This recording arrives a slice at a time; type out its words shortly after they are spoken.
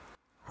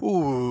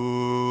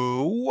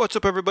Ooh, what's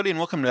up, everybody, and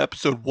welcome to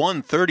episode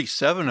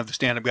 137 of the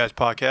Stand Up Guys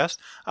podcast.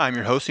 I'm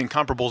your host, the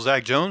incomparable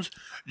Zach Jones,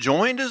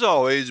 joined as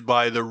always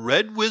by the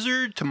Red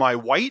Wizard to my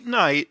White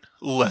Knight,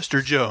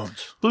 Lester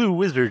Jones. Blue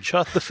Wizard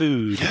shot the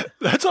food.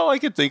 That's all I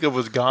could think of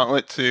was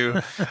Gauntlet 2.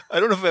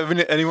 I don't know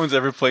if anyone's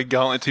ever played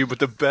Gauntlet 2, but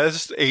the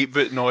best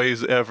 8-bit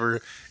noise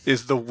ever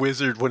is the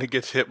wizard when it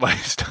gets hit by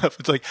stuff.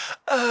 It's like,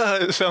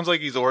 it sounds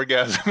like he's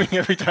orgasming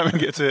every time it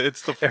gets hit.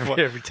 It's the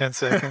every 10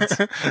 seconds.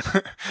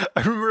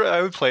 I remember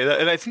I would play that,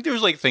 and I think there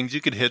was like things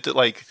you could hit that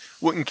like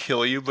wouldn't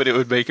kill you, but it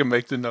would make him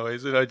make the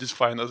noise, and I'd just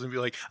find those and be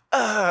like,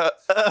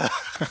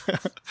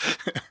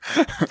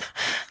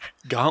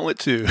 Gauntlet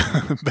 2,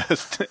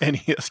 best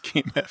NES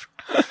game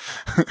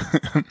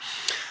ever.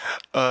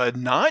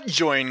 Not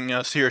joining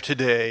us here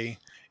today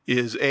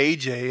is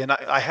AJ, and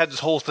I had this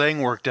whole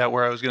thing worked out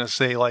where I was going to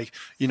say, like,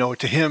 you know,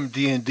 to him,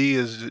 D&D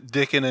is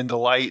dickin' and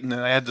delight, and then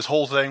I had this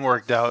whole thing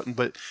worked out,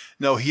 but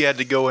no, he had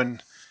to go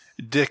and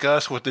dick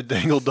us with the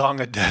dangle-dong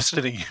of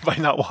destiny by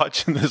not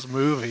watching this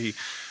movie.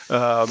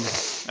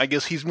 I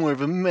guess he's more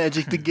of a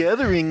Magic the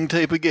Gathering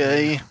type of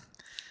guy.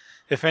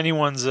 If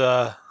anyone's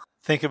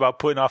thinking about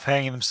putting off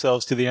hanging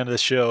themselves to the end of the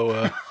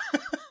show,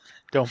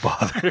 don't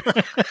bother.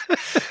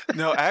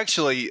 No,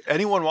 actually,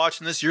 anyone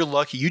watching this, you're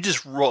lucky. You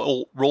just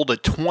rolled a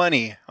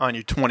 20 on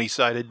your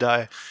 20-sided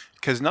die.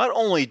 Because not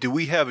only do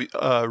we have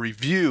a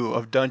review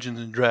of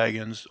Dungeons &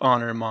 Dragons,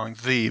 Honor Among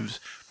Thieves,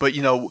 but,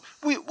 you know,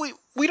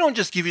 we don't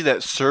just give you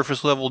that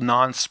surface-level,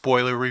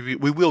 non-spoiler review.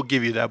 We will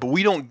give you that, but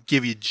we don't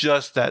give you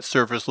just that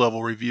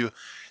surface-level review.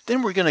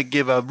 Then we're going to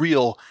give a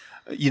real,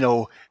 you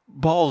know,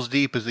 balls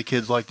deep, as the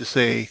kids like to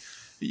say,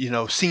 you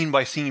know,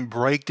 scene-by-scene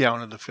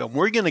breakdown of the film.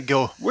 We're going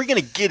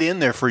to get in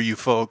there for you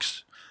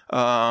folks.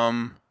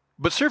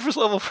 But surface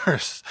level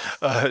first.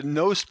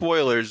 No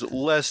spoilers.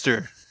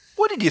 Lester,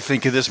 what did you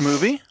think of this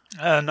movie?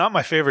 Not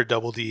my favorite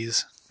double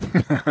Ds.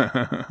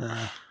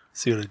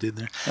 See what I did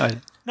there?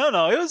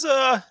 No,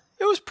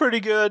 it was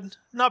pretty good.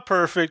 Not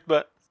perfect,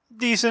 but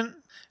decent.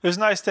 It was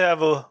nice to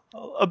have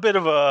a bit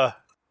of a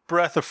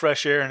breath of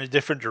fresh air in a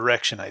different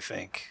direction, I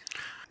think.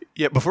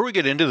 Yeah, before we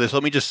get into this,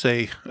 let me just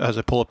say, as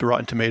I pull up the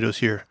Rotten Tomatoes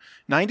here,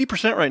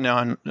 90% right now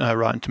on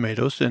Rotten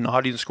Tomatoes, and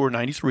audience score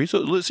 93,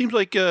 so it seems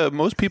like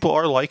most people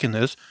are liking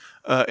this,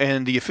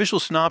 and the official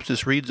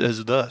synopsis reads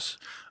as thus.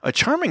 A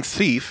charming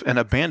thief and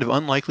a band of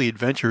unlikely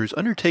adventurers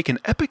undertake an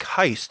epic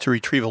heist to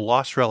retrieve a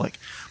lost relic,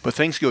 but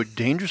things go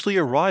dangerously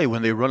awry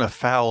when they run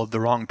afoul of the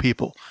wrong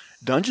people.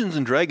 Dungeons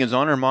 & Dragons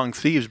Honor Among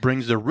Thieves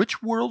brings the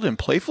rich world and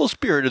playful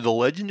spirit of the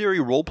legendary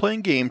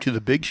role-playing game to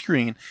the big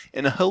screen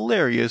in a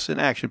hilarious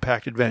and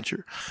action-packed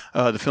adventure.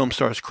 The film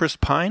stars Chris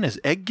Pine as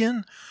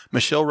Eggin,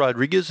 Michelle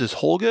Rodriguez as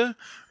Holga,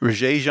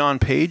 Rege-Jean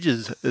Page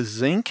as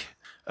Zink,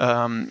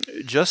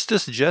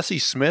 Justice Jesse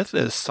Smith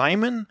as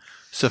Simon,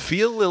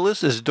 Sophia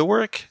Lillis as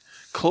Doric,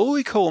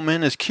 Chloe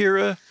Coleman as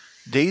Kira,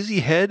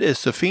 Daisy Head as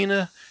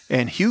Safina,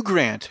 and Hugh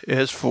Grant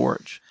as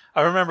Forge.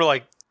 I remember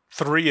like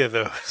 3 of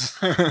those.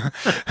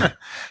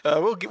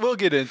 We'll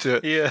get into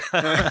it. Yeah.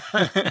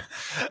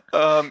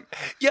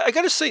 Yeah, I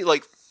gotta say,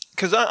 like,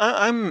 because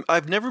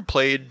I've never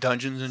played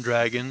Dungeons and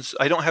Dragons.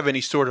 I don't have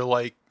any sort of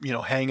like, you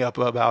know, hang up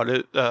about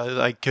it.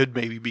 I could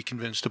maybe be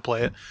convinced to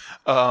play it.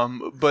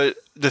 But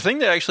the thing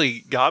that actually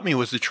got me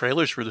was the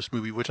trailers for this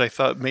movie, which I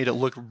thought made it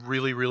look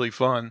really, really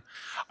fun.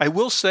 I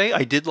will say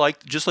I did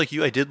like, just like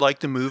you, I did like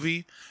the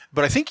movie.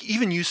 But I think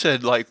even you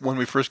said, like, when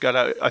we first got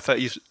out, I thought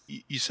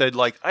you said,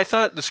 like, I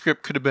thought the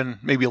script could have been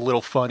maybe a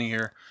little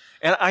funnier.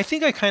 And I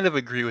think I kind of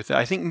agree with that.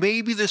 I think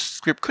maybe this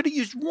script could have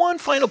used one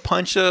final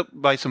punch-up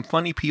by some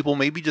funny people.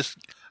 Maybe just,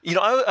 you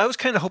know, I was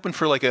kind of hoping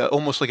for like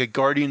almost like a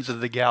Guardians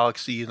of the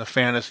Galaxy in the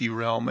fantasy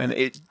realm. And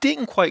it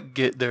didn't quite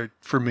get there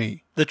for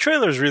me. The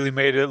trailers really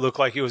made it look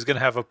like it was going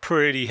to have a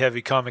pretty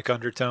heavy comic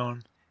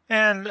undertone.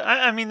 And,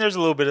 I mean, there's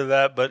a little bit of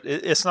that, but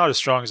it's not as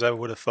strong as I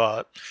would have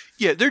thought.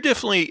 Yeah, they're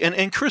definitely...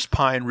 And Chris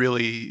Pine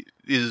really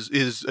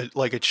is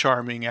like a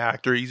charming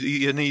actor.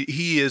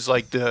 He is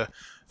like the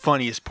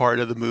funniest part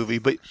of the movie.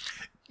 But,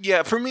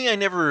 yeah, for me, I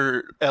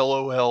never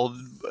LOL'd.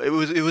 It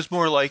was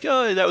more like,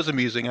 oh, that was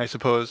amusing, I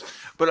suppose.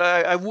 But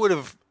I would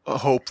have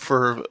hoped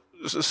for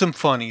some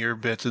funnier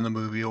bits in the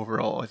movie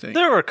overall, I think.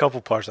 There were a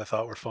couple parts I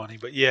thought were funny.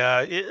 But,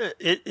 yeah,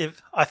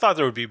 I thought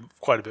there would be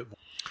quite a bit more.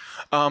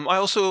 I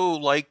also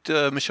liked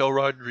Michelle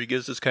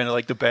Rodriguez as kind of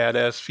like the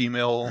badass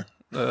female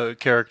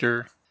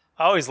character.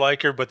 I always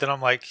like her, but then I'm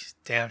like,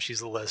 damn,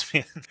 she's a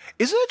lesbian.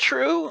 Is that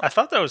true? I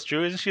thought that was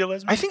true. Isn't she a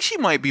lesbian? I think she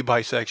might be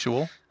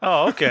bisexual.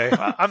 Oh, okay.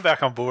 I'm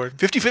back on board.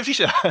 50-50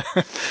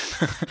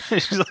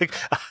 shot. She's like,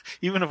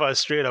 even if I was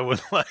straight, I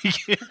wouldn't like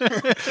it.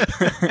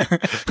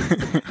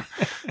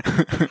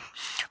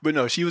 But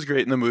no, she was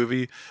great in the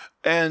movie.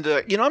 And,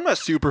 you know, I'm not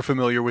super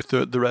familiar with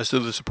the rest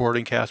of the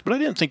supporting cast, but I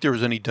didn't think there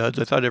was any duds.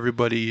 I thought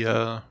everybody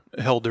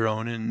held their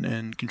own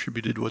and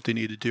contributed what they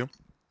needed to.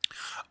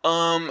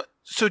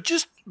 So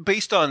just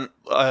based on,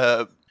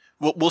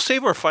 we'll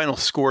save our final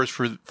scores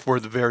for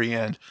the very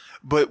end.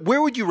 But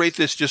where would you rate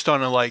this just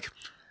on a, like,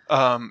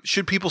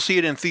 should people see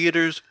it in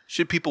theaters?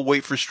 Should people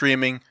wait for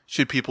streaming?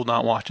 Should people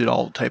not watch it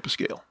all type of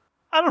scale?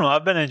 I don't know.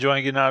 I've been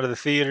enjoying getting out of the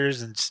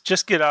theaters and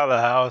just get out of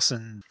the house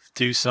and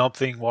do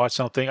something, watch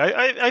something.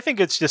 I think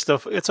it's just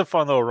it's a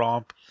fun little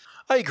romp.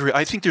 I agree.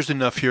 I think there's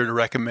enough here to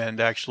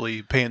recommend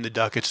actually paying the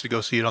ducats to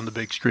go see it on the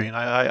big screen.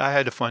 I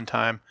had a fun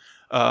time.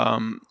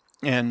 Do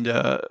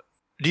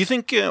you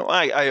think?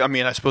 I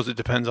mean, I suppose it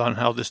depends on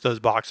how this does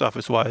box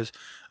office wise.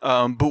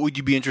 But would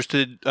you be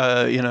interested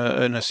in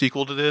a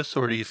sequel to this,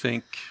 or do you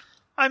think?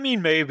 I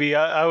mean, maybe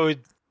I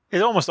would.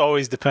 It almost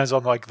always depends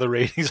on like the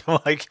ratings. I'm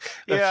like,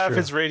 yeah, if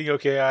it's rating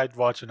okay, I'd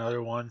watch another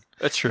one.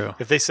 That's true.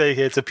 If they say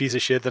it's a piece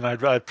of shit, then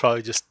I'd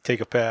probably just take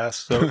a pass.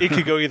 So it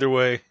could go either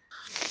way.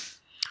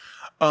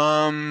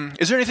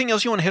 Is there anything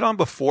else you want to hit on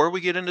before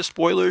we get into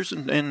spoilers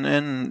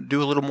and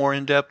do a little more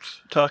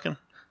in-depth talking?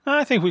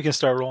 I think we can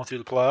start rolling through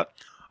the plot.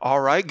 All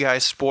right,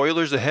 guys,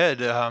 spoilers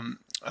ahead.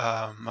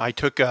 I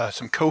took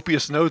some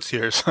copious notes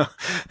here, so,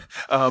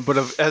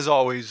 but as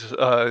always,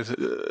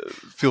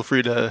 feel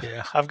free to...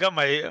 Yeah, I've got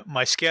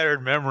my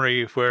scattered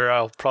memory where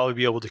I'll probably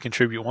be able to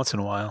contribute once in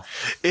a while.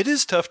 It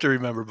is tough to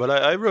remember, but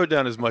I wrote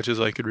down as much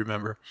as I could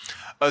remember.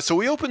 So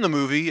we open the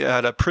movie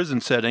at a prison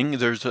setting.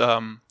 There's...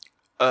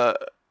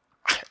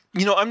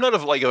 I'm not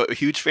a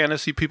huge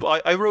fantasy people.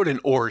 I wrote an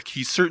orc.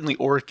 He's certainly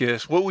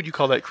orcish. What would you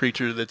call that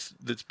creature that's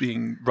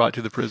being brought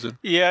to the prison?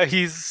 Yeah,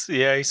 he's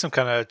some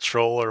kind of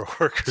troll or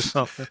orc or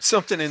something.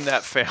 Something in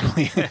that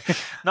family.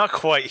 Not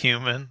quite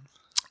human.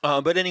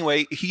 But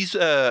anyway, he's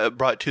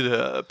brought to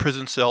the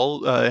prison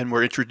cell, and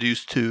we're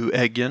introduced to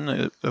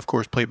Edwin, of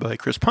course, played by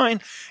Chris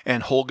Pine,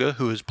 and Holga,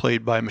 who is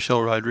played by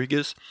Michelle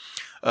Rodriguez.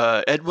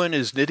 Edwin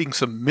is knitting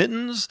some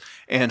mittens,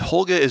 and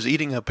Holga is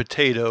eating a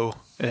potato,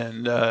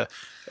 and...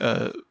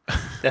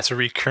 that's a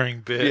recurring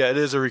bit. Yeah, it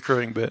is a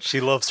recurring bit.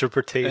 She loves her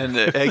potato.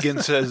 And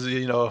Egan says,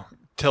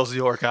 tells the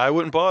orc, I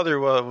wouldn't bother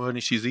when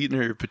she's eating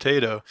her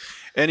potato.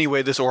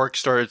 Anyway, this orc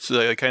starts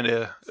kind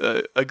of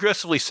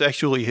aggressively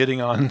sexually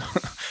hitting on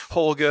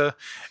Holga,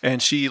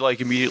 and she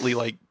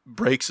immediately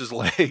breaks his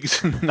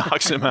legs and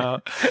knocks him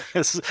out.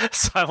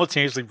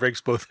 Simultaneously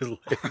breaks both his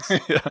legs.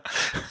 Yeah.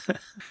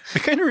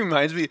 It kind of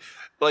reminds me...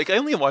 I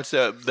only watched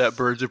that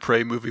Birds of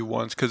Prey movie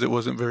once because it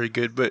wasn't very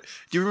good. But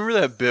do you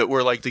remember that bit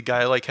where the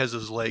guy has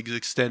his legs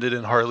extended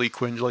and Harley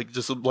Quinn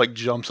just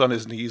jumps on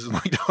his knees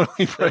and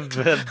totally breaks?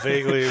 That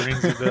vaguely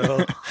rings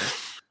a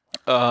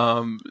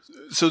bell.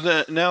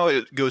 So now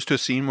it goes to a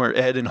scene where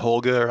Ed and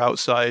Holga are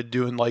outside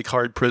doing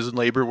hard prison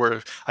labor,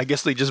 where I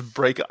guess they just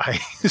break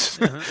ice.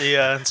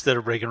 Yeah, instead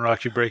of breaking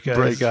rocks, you break ice.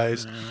 Break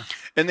ice, yeah.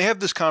 And they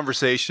have this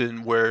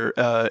conversation where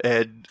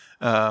Ed.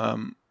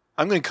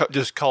 I'm going to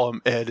just call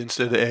him Ed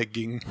instead of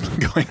Egging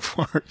going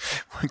forward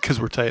because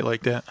we're tight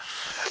like that.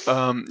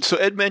 So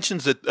Ed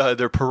mentions that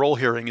their parole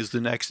hearing is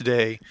the next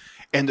day,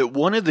 and that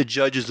one of the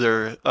judges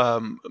there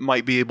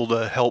might be able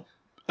to help,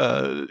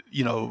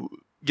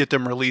 get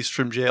them released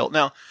from jail.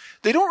 Now,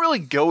 they don't really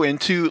go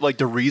into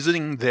the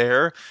reasoning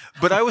there,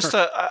 but I was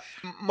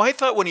my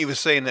thought when he was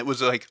saying that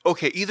was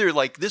okay, either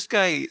this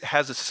guy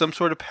has some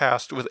sort of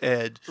past with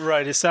Ed,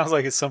 right? It sounds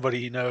like it's somebody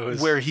he knows,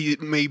 where he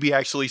may be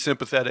actually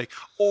sympathetic,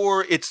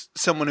 or it's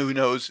someone who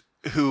knows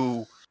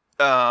who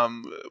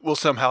will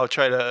somehow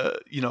try to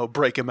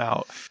break him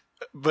out.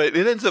 But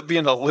it ends up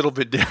being a little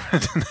bit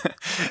different than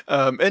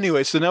that.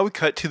 Anyway, so now we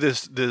cut to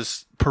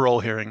this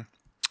parole hearing,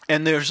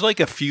 and there's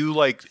a few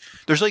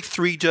there's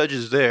 3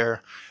 judges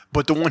there.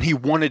 But the one he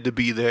wanted to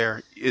be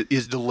there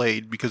is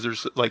delayed because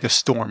there's a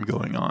storm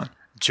going on.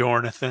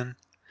 Jonathan.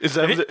 Is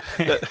that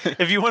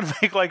if you want to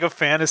make a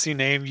fantasy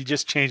name, you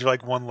just change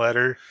one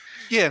letter.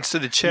 Yeah,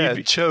 instead of Chad,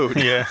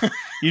 Chode. Yeah,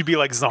 you'd be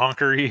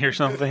Zonkery or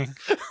something.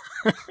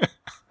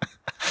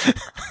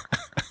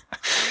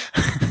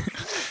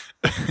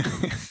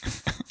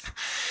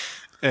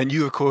 And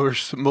you, of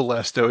course,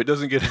 Molesto. It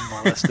doesn't get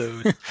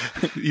Molesto.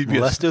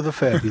 Molesto the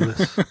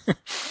Fabulous.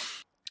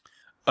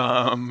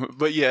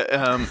 But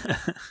yeah,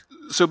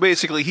 so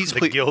basically he's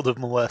the guild of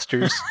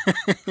molesters.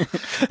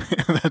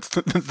 That's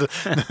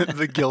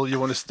the guild you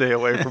want to stay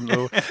away from,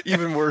 though.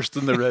 Even worse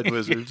than the Red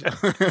Wizards.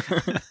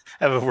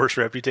 Have a worse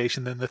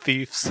reputation than the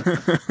thieves.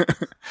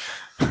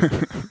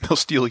 They'll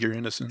steal your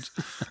innocence.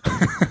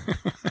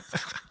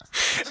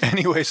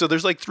 Anyway, so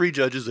there's 3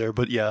 judges there,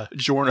 but yeah,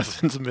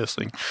 Jonathan's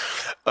missing.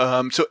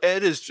 So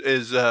Ed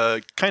is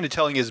kind of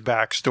telling his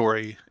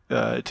backstory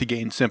to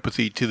gain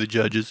sympathy to the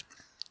judges.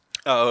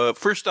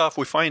 First off,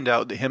 we find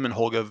out that him and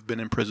Holga have been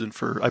in prison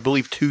for, I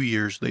believe, 2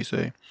 years, they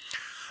say.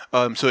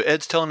 So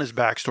Ed's telling his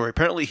backstory.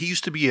 Apparently, he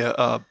used to be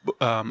a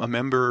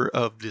member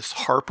of this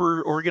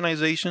Harper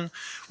organization,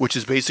 which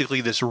is basically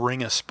this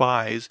ring of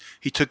spies.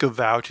 He took a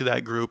vow to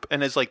that group,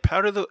 and as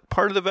part of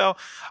the vow,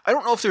 I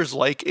don't know if there's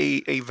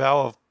a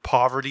vow of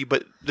poverty,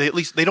 but at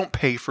least they don't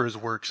pay for his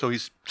work, so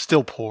he's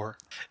still poor.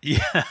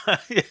 Yeah.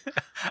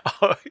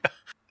 Oh,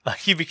 yeah.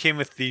 He became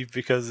a thief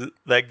because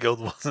that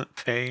guild wasn't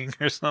paying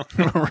or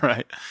something.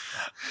 Right.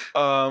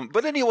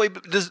 But anyway,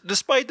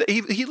 despite that,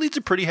 he leads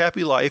a pretty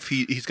happy life.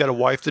 He's got a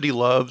wife that he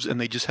loves, and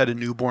they just had a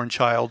newborn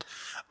child.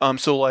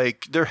 So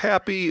they're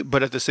happy,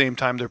 but at the same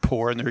time they're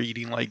poor and they're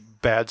eating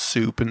bad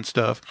soup and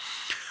stuff.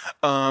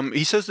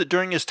 He says that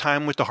during his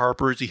time with the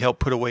Harpers, he helped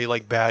put away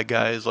like bad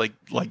guys, like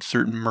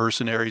certain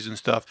mercenaries and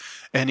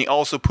stuff, and he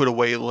also put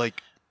away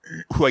like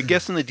who I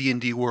guess in the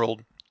D&D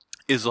world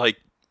is like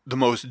the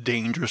most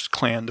dangerous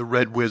clan, the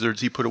Red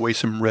Wizards. He put away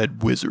some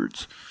Red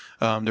Wizards.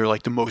 They're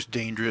like the most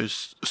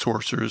dangerous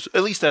sorcerers.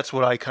 At least that's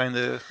what I kind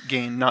of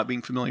gained not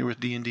being familiar with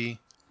D&D.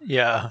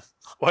 Yeah.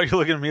 Why are you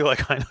looking at me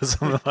like I know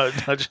something about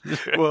Dungeons?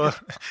 Well,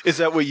 is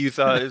that what you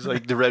thought? Is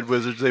like the Red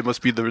Wizards? They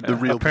must be the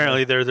real.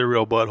 Apparently, they're the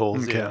real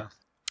buttholes. Okay.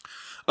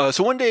 Yeah.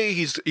 So one day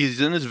he's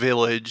in his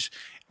village,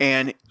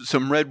 and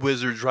some Red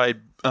Wizards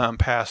ride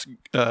past,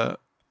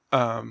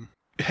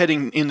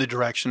 heading in the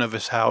direction of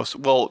his house.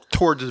 Well,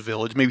 towards his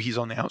village. Maybe he's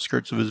on the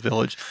outskirts of his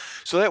village.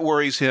 So that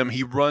worries him.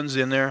 He runs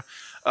in there.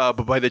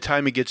 But by the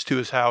time he gets to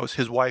his house,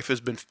 his wife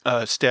has been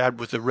stabbed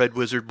with a Red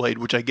Wizard blade,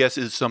 which I guess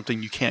is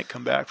something you can't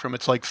come back from.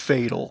 It's like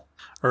fatal.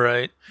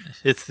 Right.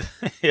 It's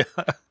yeah.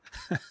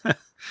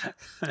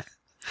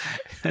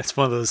 It's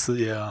one of those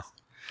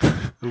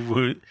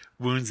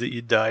wounds that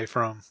you die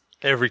from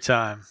every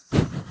time.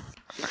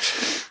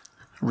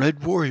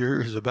 Red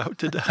Warrior is about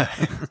to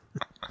die.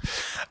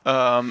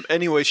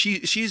 Anyway,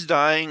 she's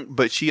dying,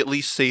 but she at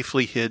least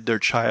safely hid their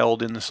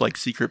child in this like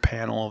secret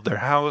panel of their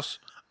house.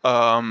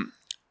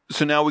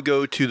 So now we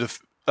go to the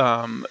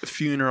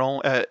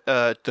funeral at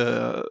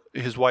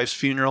his wife's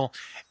funeral.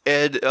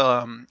 Ed,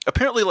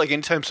 apparently, like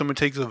anytime someone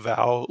takes a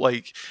vow,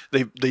 like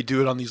they do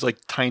it on these like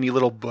tiny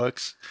little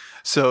books.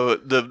 So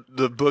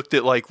the book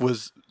that like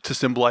was to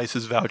symbolize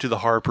his vow to the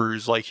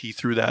Harpers, like he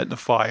threw that in the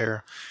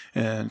fire,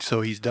 and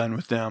so he's done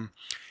with them.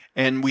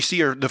 And we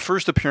see the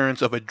first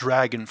appearance of a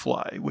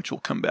dragonfly, which will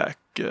come back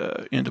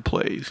into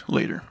play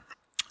later.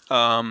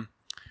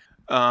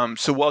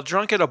 So while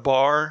drunk at a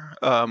bar,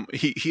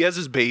 he has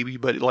his baby,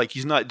 but like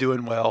he's not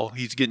doing well.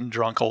 He's getting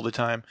drunk all the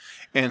time.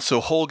 And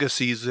so Holga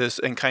sees this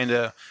and kind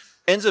of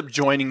ends up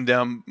joining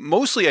them,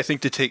 mostly I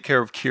think to take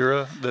care of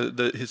Kira,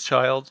 his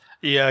child.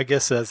 Yeah, I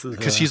guess that's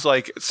because she's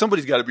like,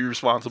 somebody's got to be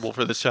responsible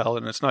for this child,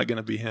 and it's not going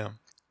to be him.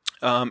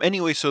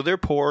 Anyway, so they're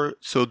poor,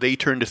 so they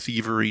turn to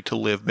thievery to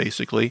live,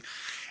 basically.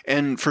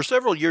 And for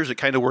several years, it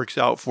kind of works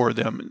out for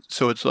them.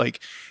 So it's like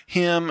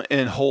him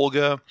and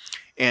Holga.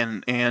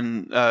 And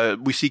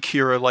we see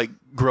Kira like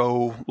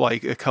grow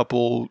like a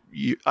couple,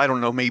 I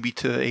don't know, maybe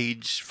to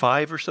age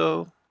 5 or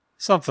so.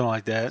 Something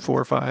like that. 4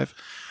 or 5.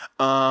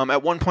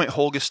 At one point,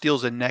 Holga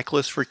steals a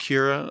necklace for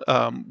Kira,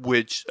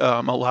 which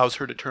allows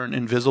her to turn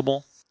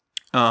invisible.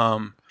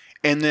 And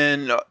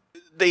then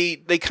they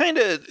kind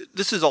of,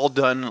 this is all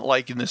done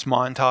like in this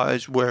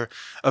montage where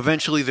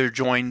eventually they're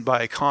joined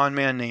by a con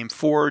man named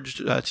Forge,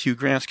 that's Hugh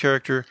Grant's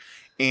character,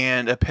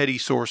 and a petty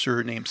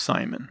sorcerer named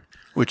Simon,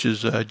 which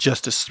is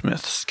Justice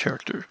Smith's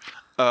character.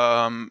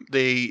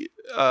 They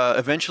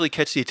eventually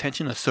catch the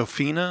attention of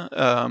Sophia,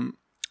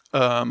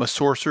 a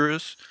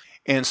sorceress.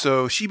 And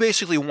so she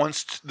basically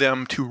wants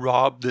them to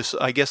rob this,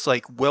 I guess,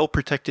 like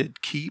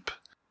well-protected keep.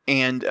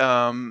 And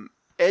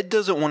Ed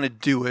doesn't want to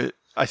do it,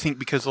 I think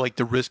because of like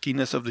the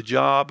riskiness of the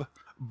job.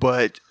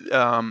 But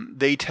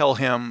they tell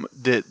him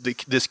that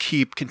this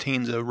keep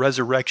contains a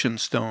resurrection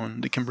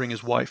stone that can bring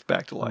his wife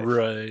back to life.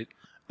 Right.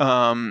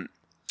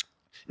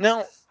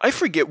 Now, I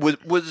forget,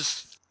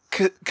 was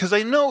because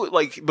I know,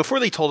 like,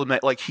 before they told him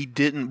that, like, he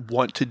didn't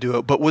want to do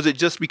it, but was it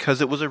just because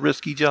it was a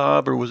risky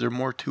job, or was there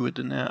more to it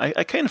than that?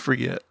 I kind of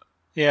forget.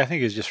 Yeah, I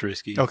think it's just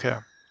risky. Okay.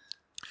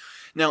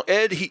 Now,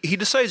 Ed, he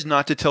decides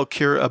not to tell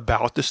Kira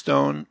about the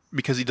stone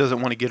because he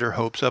doesn't want to get her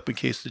hopes up in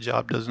case the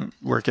job doesn't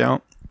work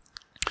out.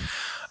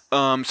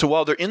 So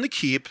while they're in the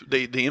keep,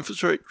 they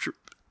infiltrate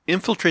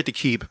the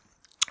keep.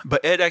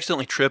 But Ed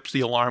accidentally trips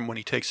the alarm when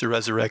he takes the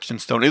resurrection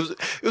stone. It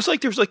was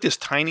like there was like this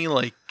tiny,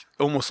 like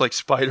almost like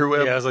spider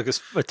web. Yeah, it was like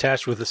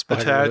attached with a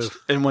spider web.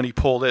 And when he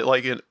pulled it,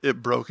 like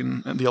it broke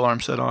and the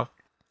alarm set off.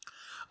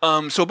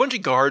 So a bunch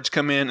of guards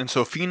come in, and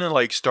Sophia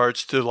like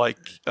starts to like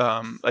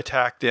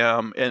attack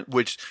them, and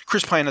which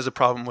Chris Pine has a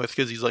problem with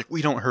because he's like,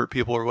 we don't hurt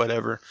people or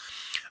whatever.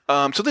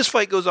 So this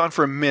fight goes on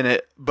for a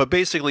minute, but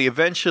basically,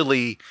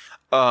 eventually,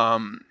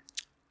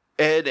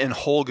 Ed and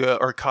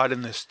Holga are caught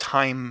in this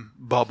time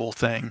bubble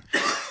thing,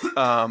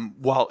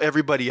 while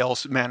everybody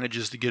else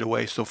manages to get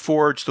away. So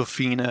Forge,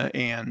 Sophia,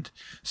 and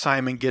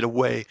Simon get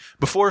away.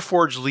 Before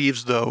Forge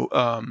leaves, though,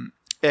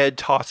 Ed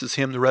tosses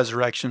him the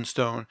resurrection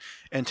stone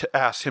and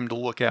asks him to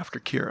look after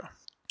Kira.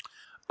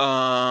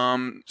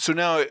 So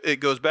now it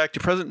goes back to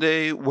present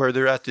day where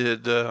they're at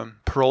the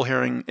parole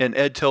hearing, and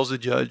Ed tells the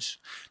judge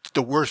that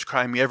the worst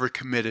crime he ever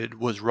committed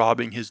was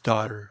robbing his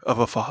daughter of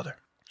a father.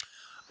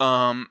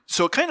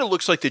 So it kind of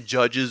looks like the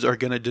judges are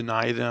going to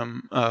deny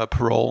them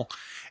parole.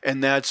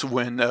 And that's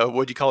when,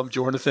 what do you call him,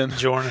 Jonathan?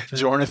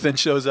 Jonathan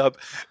shows up.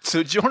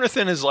 So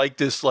Jonathan is like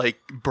this like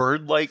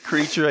bird-like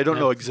creature. I don't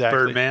know exactly.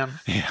 Birdman.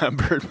 Yeah,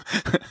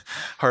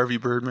 Harvey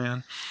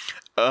Birdman.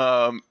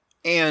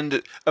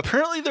 And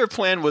apparently their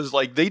plan was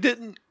like they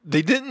didn't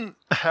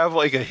have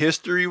like a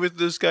history with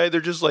this guy.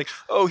 They're just like,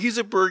 oh, he's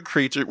a bird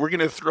creature. We're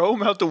gonna throw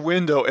him out the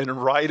window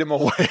and ride him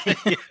away.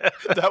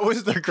 That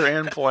was their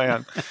grand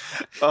plan.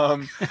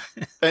 And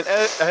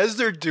as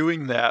they're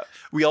doing that,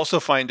 we also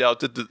find out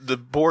that the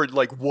board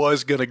like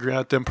was gonna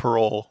grant them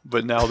parole,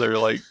 but now they're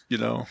like,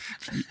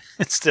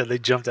 instead they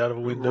jumped out of a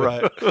window.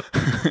 Right.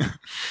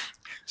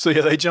 So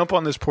yeah, they jump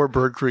on this poor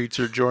bird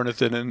creature,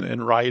 Jonathan,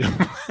 and ride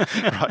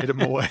him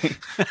away.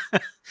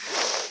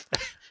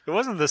 It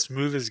wasn't the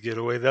smoothest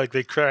getaway.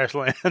 They crash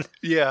land.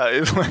 Yeah,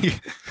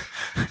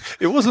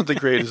 it wasn't the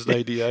greatest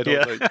idea. I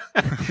don't think.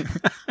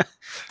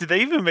 Did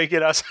they even make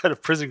it outside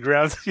of prison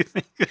grounds? You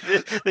think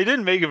they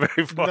didn't make it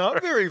very far?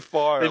 Not very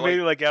far. They made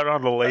it out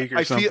on the lake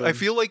or something. I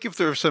feel like if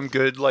there were some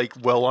good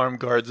well-armed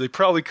guards, they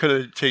probably could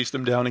have chased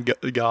them down and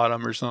got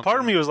them or something.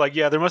 Part of me was like,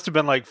 yeah, there must have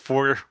been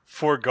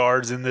four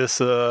guards in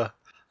this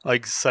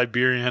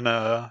Siberian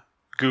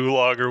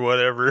gulag or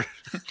whatever.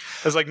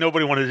 It's like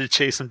nobody wanted to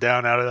chase them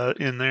down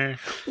in there.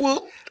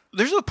 Well,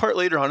 there's a part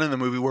later on in the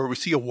movie where we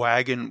see a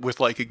wagon with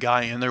like a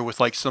guy in there with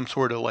like some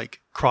sort of like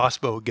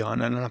crossbow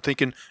gun, and I'm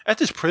thinking at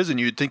this prison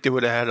you'd think they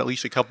would have had at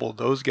least a couple of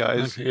those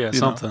guys. Yeah,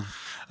 something.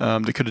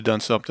 They could have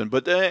done something,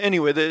 but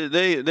anyway,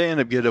 they end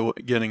up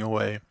getting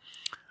away.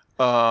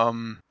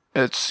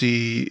 Let's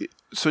see.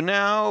 So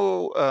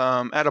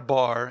now at a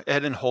bar,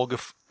 Ed and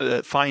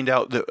Holga find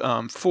out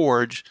that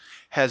Forge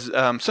has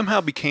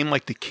somehow became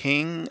like the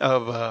king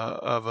of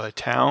a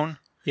town.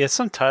 Yeah,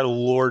 some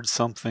title, Lord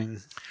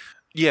something.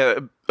 Yeah,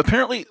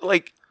 apparently,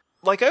 like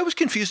I was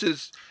confused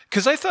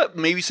because I thought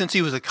maybe since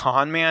he was a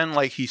con man,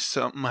 like he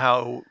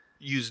somehow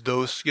used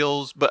those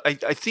skills. But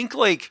I think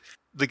like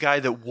the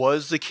guy that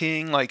was the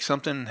king, like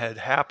something had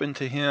happened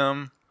to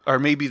him, or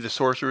maybe the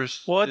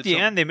sorceress. Well, at the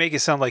end, they make it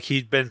sound like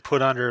he'd been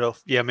put under,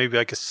 maybe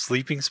like a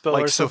sleeping spell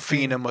like or something.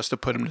 Sophia must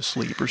have put him to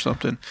sleep or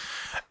something.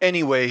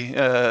 Anyway,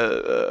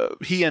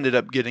 he ended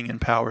up getting in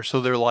power.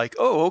 So they're like,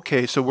 oh,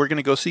 okay, so we're going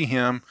to go see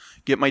him,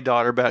 get my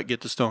daughter back,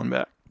 get the stone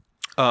back.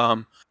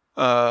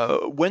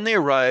 When they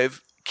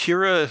arrive,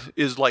 Kira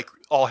is like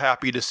all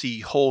happy to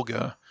see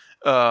Holga,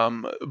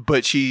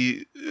 but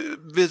she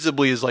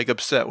visibly is like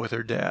upset with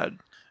her dad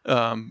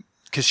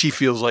because she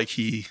feels like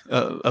he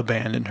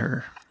abandoned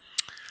her.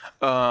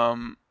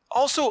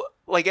 Also,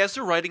 like as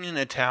they're riding in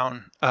a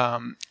town,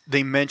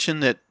 they mention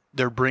that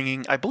they're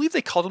bringing, I believe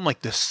they called them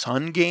like the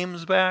Sun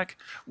Games back,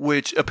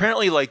 which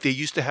apparently like they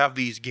used to have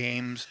these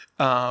games,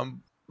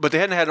 but they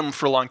hadn't had them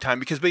for a long time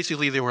because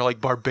basically they were like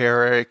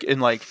barbaric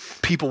and like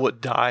people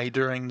would die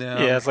during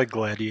them. Yeah, it's like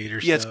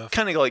gladiator stuff. Yeah, it's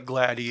kind of like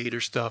gladiator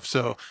stuff.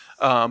 So,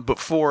 but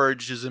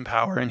Forge is in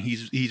power and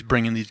he's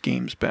bringing these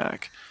games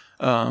back.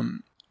 So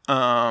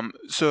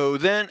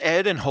then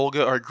Ed and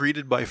Holga are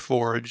greeted by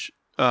Forge.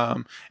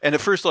 And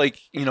at first,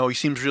 like, he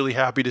seems really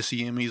happy to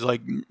see him. He's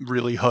like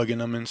really hugging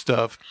him and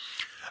stuff.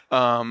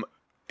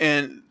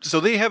 And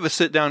so they have a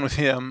sit down with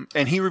him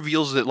and he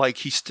reveals that like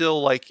he's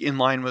still like in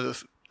line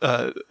with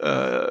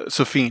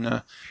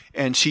Sophia,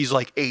 and she's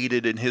like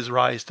aided in his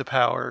rise to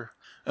power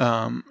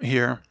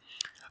here.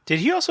 Did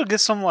he also get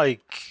some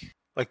like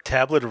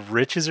tablet of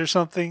riches or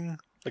something?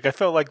 Like I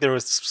felt like there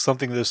was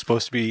something that was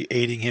supposed to be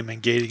aiding him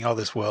and gaining all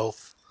this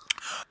wealth.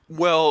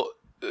 Well,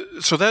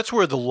 so that's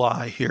where the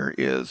lie here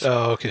is.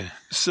 Oh, okay.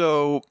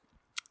 So,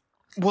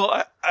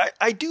 well,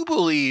 I do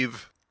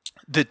believe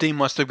that they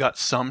must have got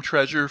some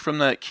treasure from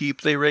that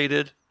keep they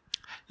raided.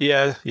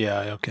 Yeah,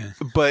 okay.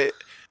 But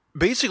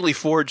basically,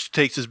 Forge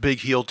takes his big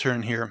heel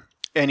turn here,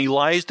 and he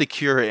lies to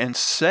Kira and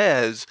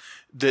says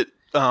that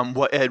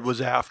what Ed was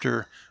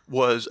after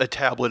was a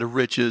tablet of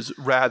riches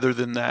rather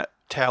than that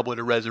tablet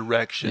of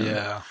resurrection.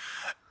 Yeah.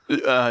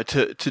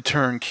 To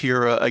turn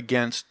Kira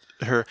against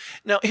her.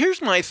 Now,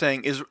 here's my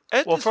thing: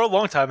 for a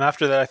long time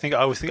after that, I think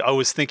I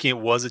was thinking it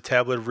was a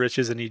tablet of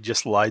riches, and he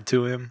just lied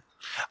to him.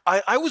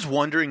 I was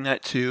wondering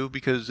that too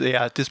because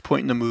at this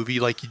point in the movie,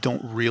 like you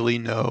don't really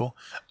know.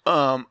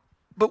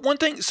 But one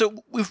thing,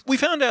 so we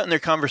found out in their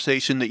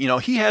conversation that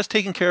he has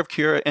taken care of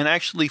Kira, and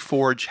actually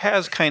Forge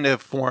has kind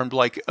of formed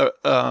like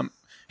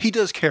he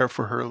does care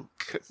for her,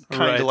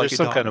 kind of like there's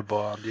some kind of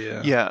bond.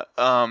 Yeah.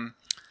 Yeah.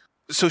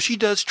 So she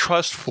does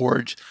trust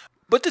Forge.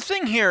 But the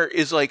thing here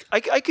is, like,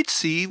 I could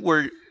see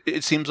where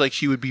it seems like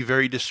she would be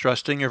very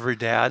distrusting of her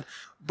dad,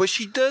 but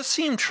she does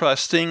seem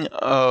trusting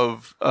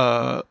of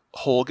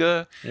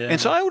Holga. Yeah.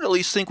 And so I would at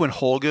least think when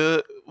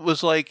Holga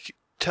was, like,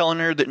 telling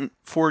her that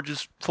Forge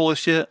is full of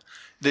shit,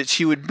 that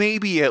she would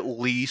maybe at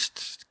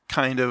least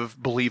kind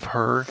of believe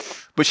her.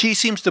 But she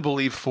seems to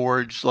believe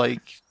Forge,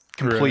 like,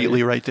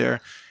 completely right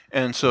there.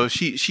 And so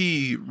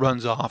she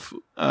runs off.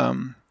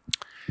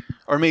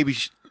 Or maybe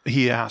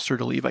he asked her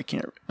to leave. I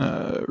can't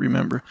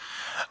remember.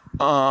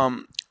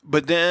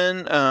 But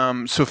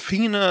then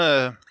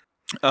Sophia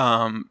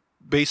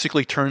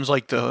basically turns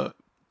like the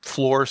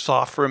floor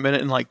soft for a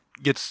minute and like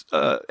gets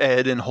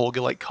Ed and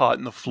Holga like caught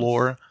in the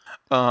floor.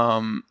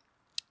 Let's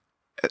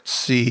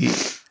see.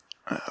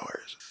 Where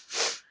is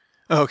it?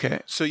 Okay.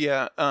 So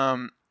yeah.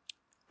 And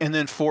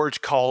then Forge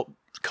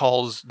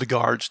calls the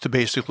guards to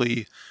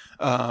basically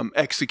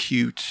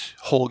execute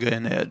Holga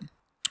and Ed.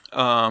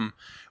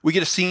 We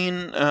get a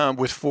scene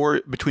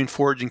between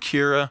Forge and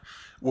Kira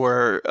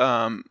where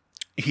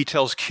he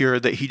tells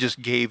Kira that he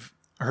just gave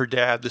her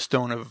dad the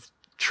stone of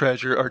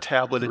treasure or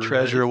tablet of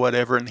treasure or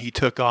whatever, and he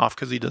took off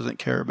because he doesn't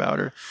care about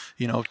her,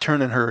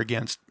 turning her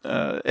against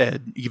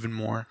Ed even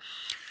more.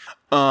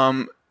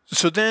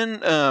 So then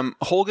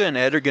Holga and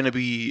Ed are going to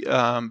be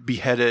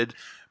beheaded,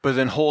 but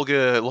then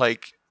Holga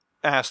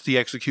asks the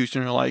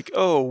executioner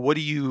oh, what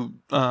do you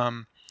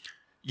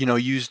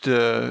use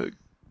to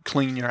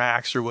clean your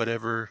axe or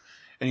whatever?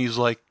 And he's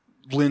like,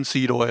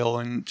 linseed oil.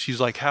 And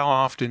she's like, how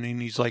often?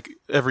 And he's like,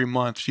 every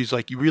month. She's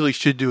like, you really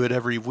should do it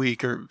every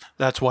week, or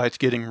that's why it's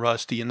getting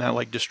rusty. And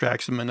that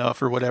distracts him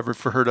enough or whatever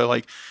for her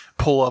to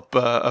pull up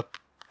a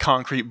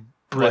concrete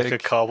brick. Like a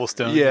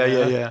cobblestone.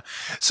 Yeah.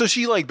 So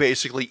she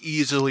basically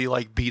easily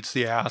beats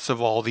the ass of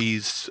all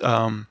these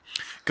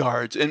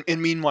guards. And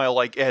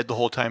meanwhile, Ed the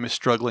whole time is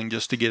struggling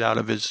just to get out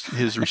of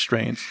his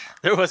restraints.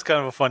 There was kind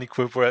of a funny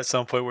quip where at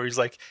some point where he's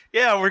like,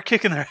 yeah, we're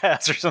kicking their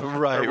ass or something.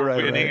 Right.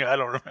 I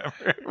don't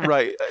remember.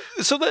 Right.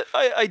 So that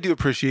I do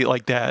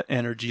appreciate that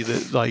energy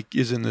that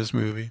is in this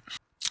movie.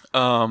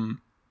 So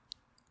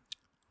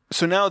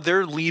now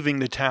they're leaving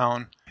the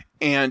town,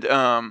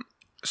 and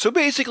so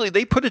basically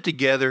they put it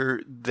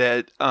together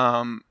that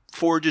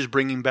Forge is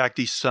bringing back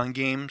these Sun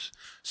Games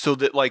so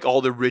that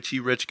all the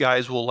rich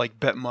guys will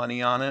bet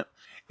money on it.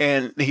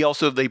 And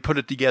they put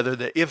it together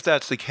that if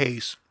that's the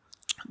case,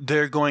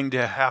 they're going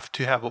to have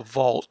a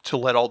vault to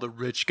let all the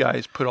rich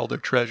guys put all their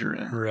treasure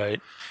in. Right.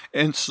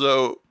 And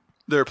so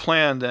their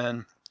plan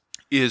then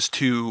is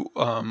to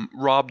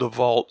rob the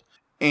vault.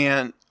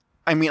 And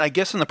I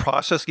guess in the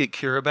process get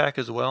Kira back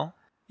as well.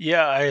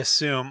 Yeah, I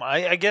assume.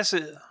 I guess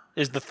it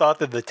is the thought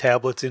that the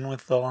tablet's in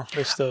with all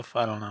this stuff.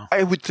 I don't know.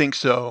 I would think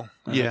so.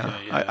 Yeah,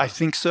 Okay, yeah. I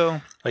think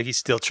so. He's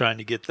still trying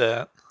to get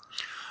that.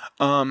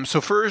 So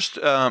first,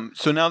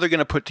 so now they're going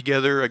to put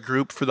together a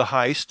group for the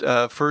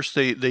heist. First,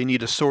 they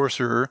need a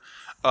sorcerer.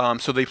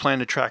 So they plan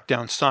to track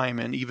down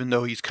Simon, even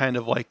though he's kind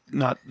of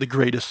not the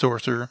greatest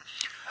sorcerer.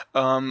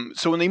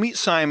 So when they meet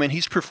Simon,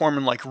 he's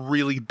performing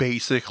really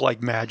basic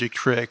magic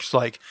tricks.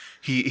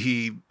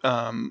 He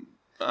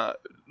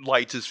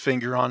lights his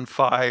finger on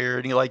fire,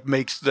 and he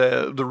makes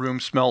the room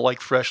smell like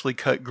freshly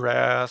cut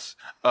grass.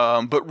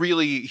 But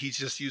really, he's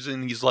just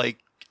using these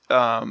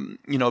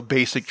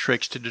basic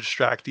tricks to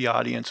distract the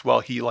audience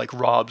while he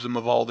robs them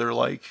of all their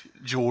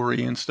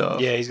jewelry and stuff.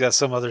 Yeah, he's got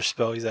some other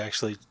spell he's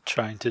actually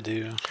trying to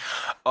do.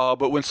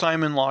 But when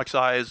Simon locks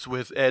eyes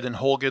with Ed and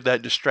Holga,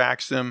 that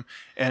distracts him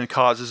and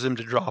causes him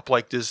to drop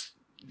this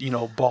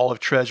ball of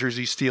treasures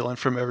he's stealing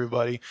from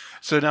everybody.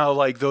 So now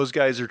those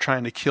guys are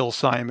trying to kill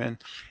Simon,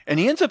 and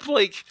he ends up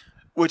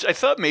which I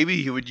thought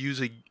maybe he would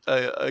use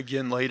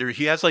again later.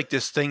 He has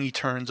this thing he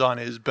turns on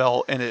his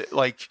belt, and it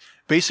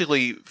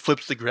basically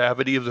flips the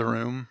gravity of the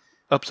room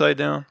upside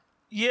down.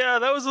 Yeah,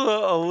 that was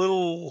a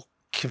little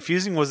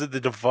confusing. Was it the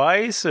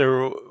device,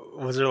 or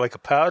was there a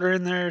powder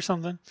in there or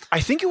something?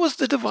 I think it was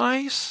the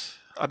device.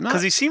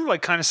 Because he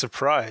seemed kind of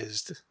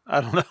surprised.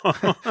 I don't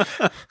know.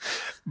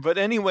 But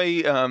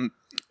anyway,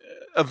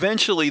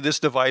 eventually this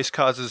device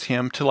causes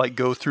him to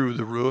go through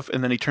the roof,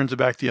 and then he turns it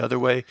back the other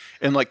way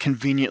and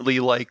conveniently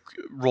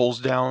rolls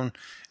down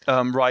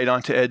right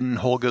onto Ed and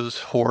Holga's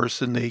horse,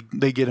 and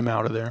they get him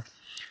out of there.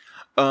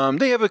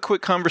 They have a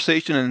quick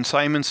conversation, and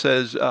Simon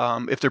says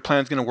if their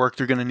plan's going to work,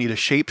 they're going to need a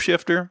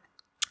shapeshifter.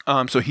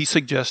 So he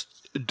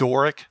suggests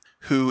Doric,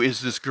 who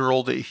is this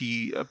girl that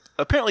he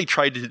apparently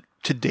tried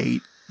to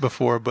date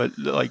before, but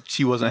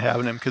she wasn't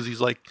having him because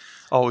he's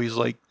always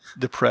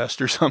depressed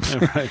or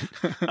something. Right.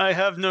 I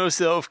have no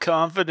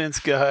self-confidence,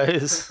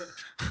 guys.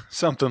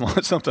 something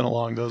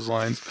along those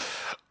lines.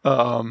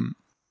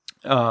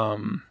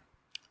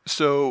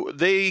 So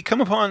they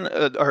come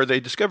upon, or they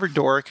discover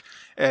Doric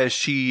as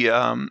she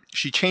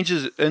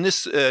changes, and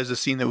this is a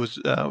scene that was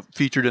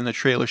featured in the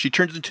trailer. She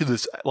turns into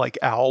this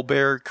owl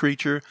bear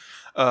creature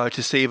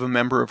to save a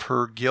member of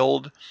her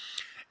guild,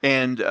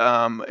 and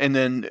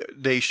then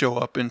they show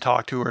up and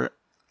talk to her.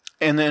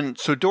 And then,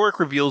 so Doric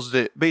reveals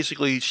that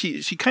basically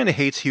she kind of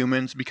hates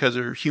humans because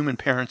her human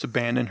parents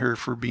abandoned her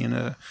for being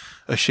a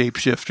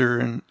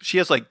shapeshifter. And she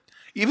has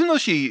even though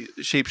she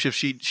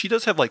shapeshifts, she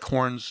does have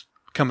horns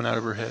coming out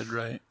of her head,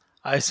 right?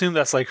 I assume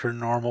that's her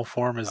normal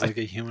form is a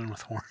human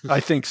with horns. I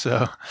think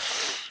so.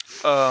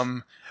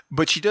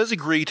 But she does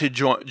agree to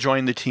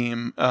join the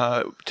team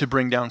to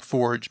bring down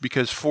Forge,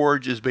 because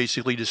Forge is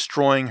basically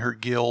destroying her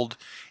guild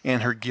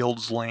and her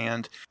guild's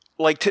land.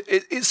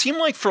 It seemed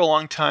like for a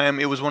long time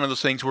it was one of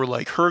those things where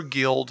her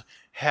guild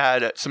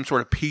had some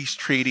sort of peace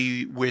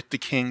treaty with the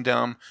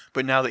kingdom,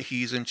 but now that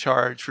he's in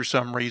charge, for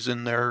some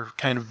reason they're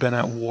kind of been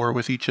at war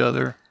with each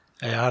other.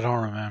 Yeah, I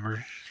don't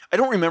remember. I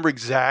don't remember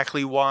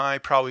exactly why.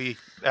 Probably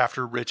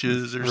after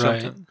riches or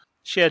something.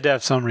 She had to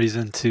have some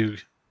reason to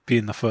be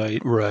in the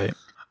fight. Right.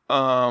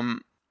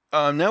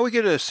 Now we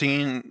get a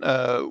scene.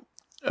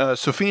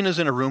 Sophina's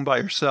in a room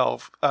by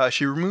herself.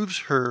 She removes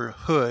her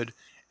hood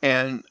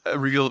and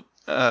reveals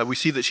we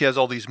see that she has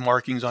all these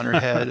markings on her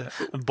head.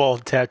 A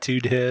bald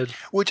tattooed head.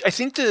 Which I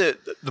think the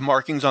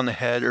markings on the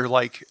head are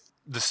like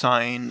the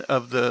sign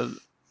of the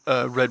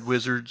Red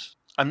Wizards.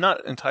 I'm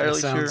not entirely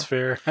sure. Sounds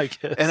fair, I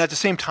guess. And at the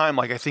same time,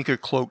 like I think her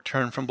cloak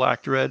turned from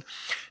black to red.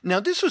 Now,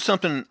 this was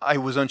something I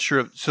was unsure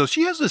of. So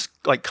she has this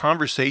like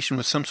conversation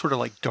with some sort of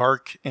like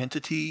dark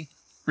entity.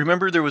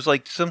 Remember, there was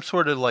like some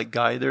sort of like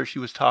guy there she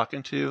was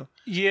talking to.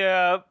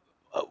 Yeah.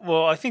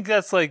 Well, I think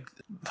that's like,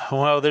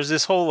 well, there's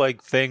this whole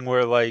like thing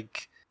where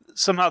like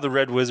somehow the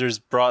Red Wizards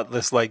brought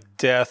this like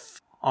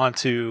death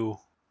onto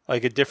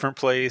like a different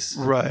place.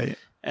 Right.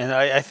 And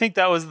I think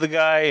that was the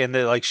guy, and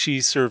that like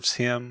she serves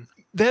him.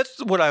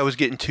 That's what I was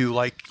getting to.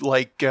 Like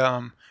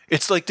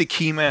it's like the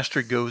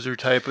Keymaster Gozer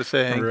type of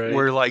thing, right,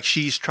 where like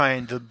she's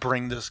trying to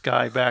bring this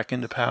guy back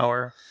into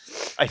power.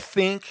 I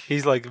think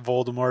he's like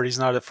Voldemort. He's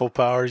not at full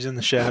power. He's in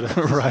the shadows.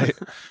 Right.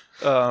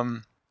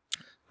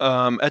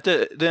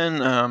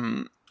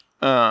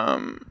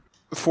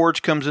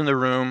 Forge comes in the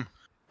room,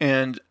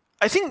 and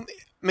I think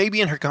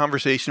maybe in her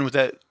conversation with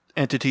that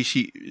entity,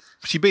 she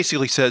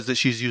basically says that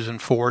she's using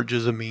Forge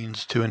as a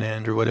means to an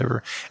end or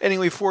whatever.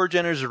 Anyway, Forge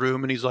enters the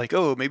room and he's like,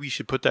 "Oh, maybe you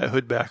should put that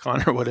hood back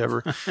on or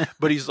whatever."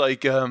 But he's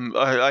like,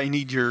 I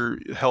need your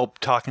help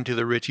talking to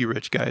the Richie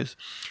Rich guys.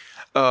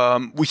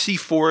 We see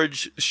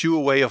Forge shoo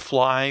away a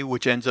fly,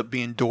 which ends up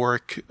being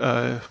Doric,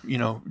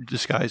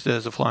 disguised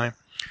as a fly.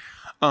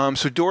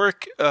 So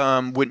Doric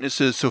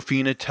witnesses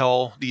Sophia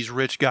tell these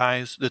rich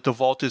guys that the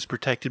vault is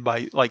protected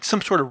by like some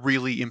sort of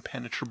really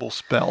impenetrable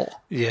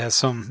spell. Yeah,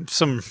 some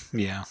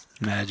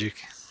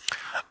magic.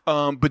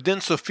 But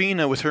then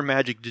Sophia, with her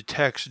magic,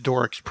 detects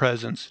Doric's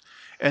presence,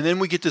 and then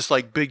we get this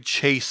like big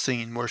chase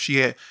scene where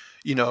she,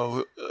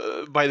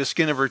 by the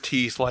skin of her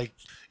teeth, like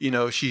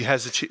she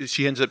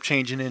ends up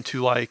changing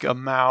into like a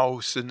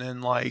mouse, and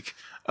then like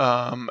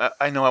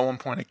I know at one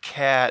point a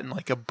cat and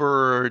like a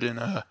bird and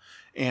a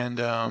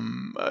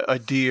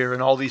deer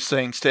and all these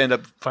things to end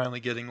up finally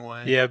getting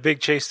away. Yeah, big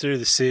chase through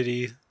the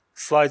city.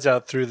 Slides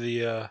out through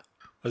the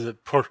was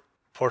it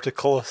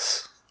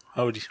portcullis?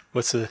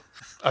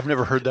 I've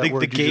never heard that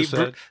word you just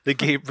said. The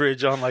gate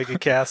bridge on like a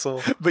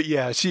castle. But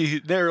yeah,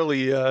 she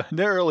narrowly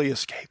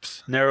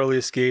escapes. Narrowly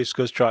escapes,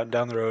 goes trotting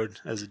down the road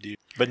as a deer.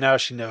 But now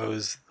she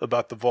knows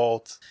about the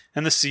vault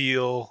and the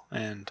seal,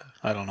 and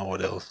I don't know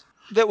what else.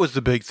 That was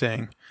the big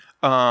thing.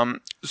 So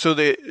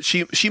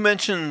she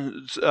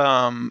mentions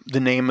the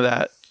name of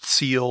that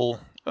seal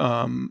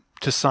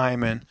to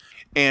Simon,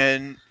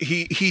 and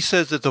he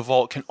says that the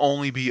vault can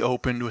only be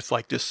opened with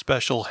like this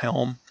special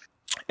helm,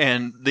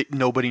 and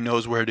nobody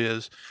knows where it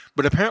is.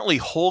 But apparently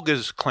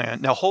Holga's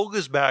clan. Now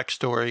Holga's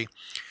backstory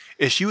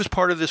is she was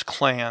part of this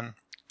clan,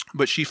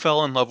 but she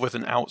fell in love with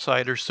an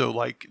outsider, so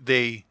like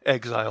they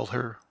exiled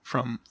her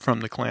from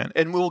the clan,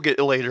 and we'll get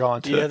later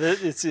on to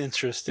it's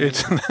interesting.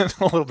 It's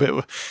a little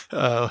bit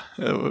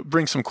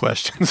bring some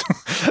questions.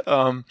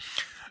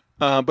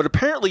 But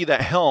apparently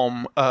that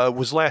helm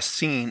was last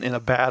seen in a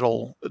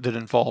battle that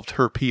involved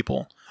her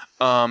people.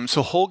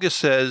 So Holga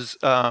says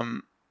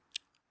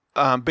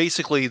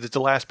basically that the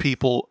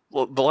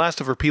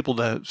last of her people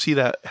to see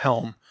that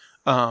helm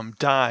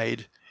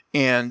died,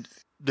 and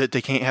that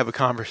they can't have a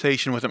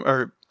conversation with him,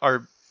 or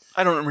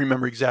I don't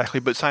remember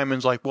exactly, but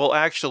Simon's like, well,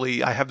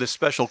 actually, I have this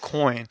special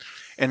coin,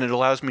 and it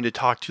allows me to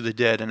talk to the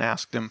dead and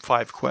ask them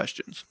 5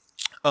 questions.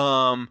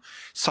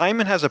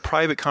 Simon has a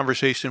private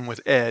conversation with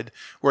Ed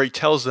where he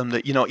tells them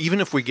that, even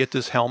if we get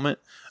this helmet,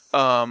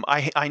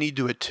 I need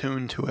to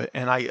attune to it,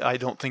 and I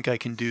don't think I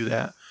can do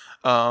that.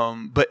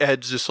 But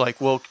Ed's just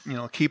like, well,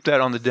 keep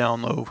that on the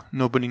down low.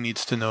 Nobody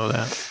needs to know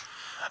that.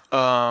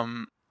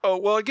 I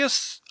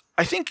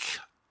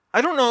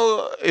don't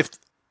know if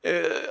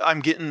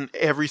I'm getting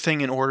everything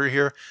in order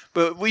here,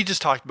 but we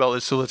just talked about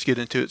this, so let's get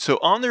into it. So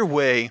on their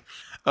way,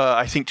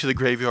 I think to the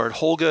graveyard,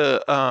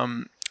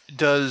 Holga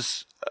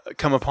does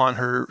come upon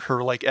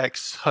her like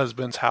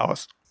ex-husband's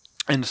house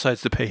and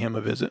decides to pay him a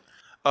visit.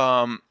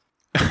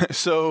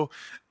 So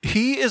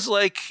he is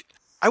like,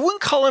 I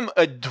wouldn't call him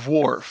a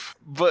dwarf,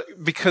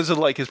 but because of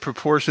like his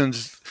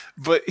proportions,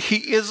 but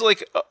he is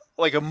like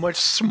a much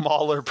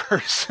smaller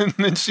person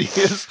than she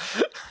is.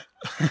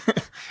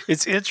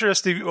 It's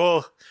interesting.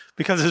 Well,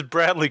 because it's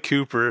Bradley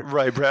Cooper.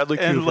 Right, Bradley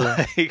Cooper. And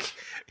like,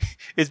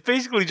 it's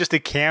basically just a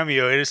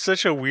cameo. It is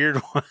such a weird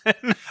one.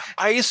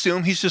 I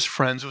assume he's just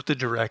friends with the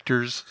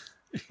directors.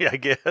 Yeah, I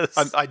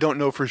guess. I don't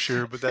know for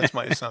sure, but that's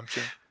my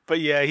assumption.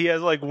 But yeah, he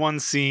has like one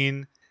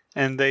scene,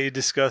 and they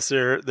discuss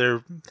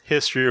their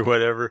history or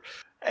whatever.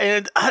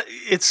 And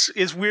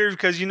it's weird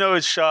because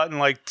it's shot in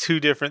like 2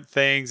 different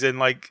things, and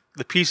like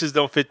the pieces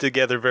don't fit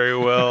together very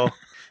well.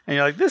 And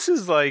you're like, this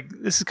is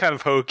kind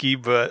of hokey,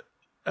 but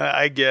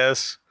I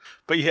guess.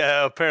 But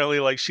yeah, apparently,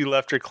 like, she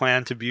left her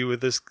clan to be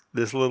with this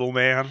little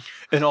man.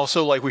 And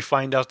also, like, we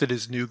find out that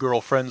his new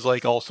girlfriend's,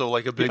 like, also,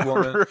 like, a big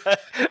woman.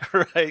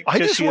 Right. I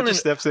just want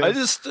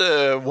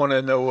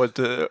to know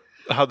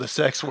how the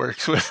sex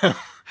works with him.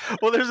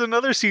 Well, there's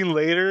another scene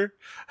later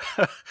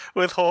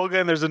with Holga,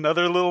 and there's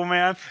another little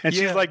man, and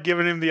she's, like,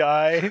 giving him the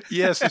eye.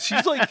 Yes,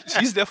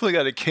 she's definitely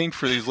got a kink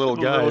for these little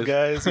guys. Little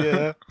guys,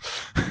 yeah.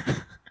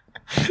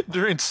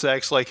 during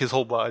sex, like his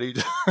whole body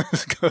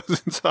just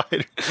goes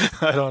inside.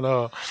 I don't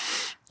know.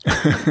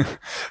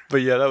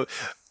 But yeah, that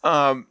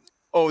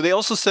was, they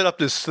also set up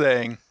this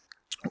thing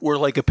where,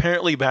 like,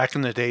 apparently back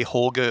in the day,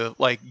 Holga,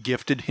 like,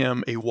 gifted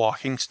him a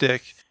walking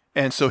stick.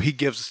 And so he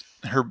gives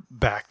her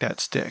back that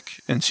stick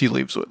and she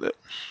leaves with it.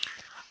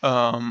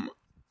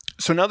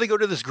 So now they go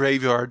to this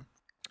graveyard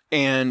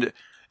and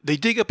they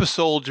dig up a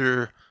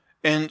soldier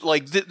and,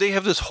 like, they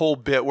have this whole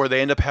bit where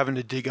they end up having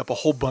to dig up a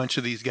whole bunch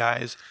of these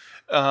guys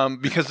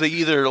because they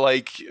either,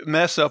 like,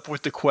 mess up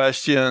with the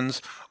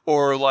questions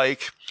or,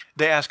 like,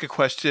 they ask a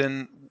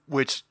question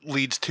which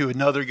leads to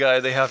another guy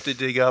they have to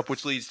dig up,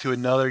 which leads to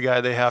another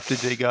guy they have to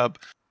dig up.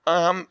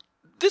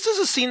 This is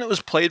a scene that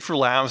was played for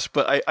laughs,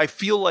 but I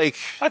feel like...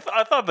 I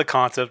thought the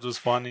concept was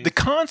funny. The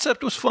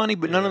concept was funny,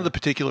 but none of the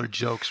particular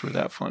jokes were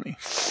that funny.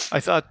 I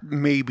thought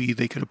maybe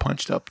they could have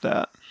punched up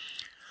that.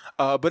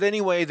 But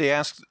anyway, they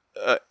asked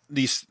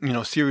these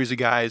series of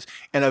guys,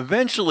 and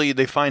eventually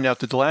they find out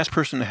that the last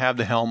person to have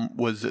the helm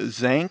was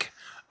Zank.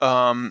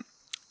 Now,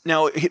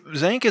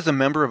 Zank is a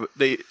member of...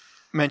 They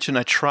mention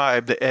a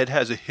tribe that Ed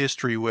has a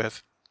history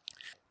with.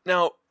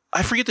 Now,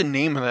 I forget the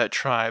name of that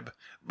tribe,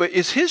 but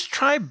is his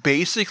tribe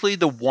basically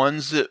the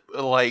ones that,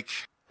 like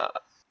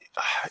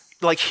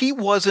he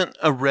wasn't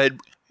a red...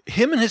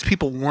 Him and his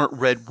people weren't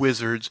red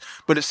wizards,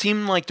 but it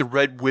seemed like the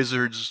red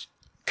wizards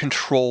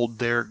controlled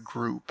their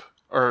group,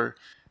 or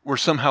were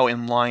somehow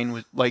in line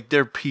with, like,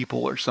 their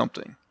people or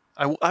something.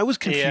 I was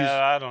confused.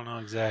 Yeah, I don't know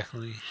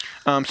exactly.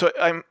 So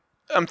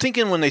I'm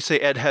thinking when they say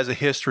Ed has a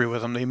history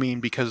with him, they mean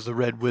because the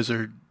red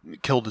wizard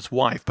killed his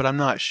wife, but I'm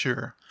not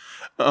sure.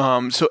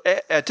 So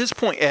at this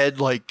point,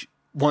 Ed, like,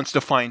 wants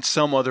to find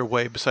some other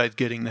way besides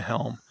getting the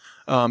helm,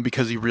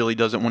 because he really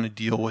doesn't want to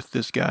deal with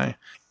this guy.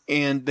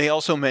 And they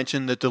also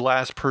mentioned that the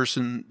last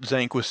person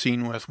Zank was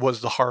seen with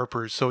was the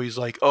Harpers. So he's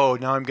like, oh,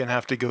 now I'm going to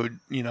have to go,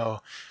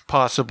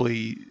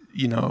 possibly,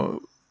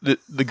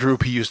 the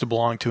group he used to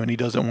belong to, and he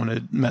doesn't want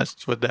to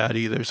mess with that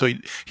either. So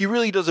he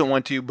really doesn't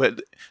want to,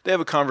 but they have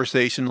a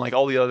conversation, like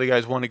all the other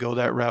guys want to go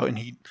that route,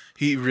 and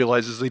he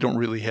realizes they don't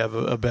really have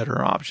a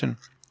better option.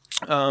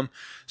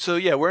 So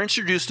yeah, we're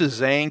introduced to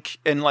Zank,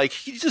 and, like,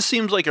 he just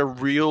seems like a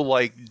real,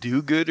 like,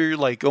 do-gooder,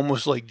 like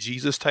almost like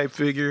Jesus type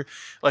figure.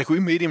 Like, we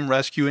made him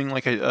rescuing,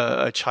 like,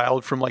 a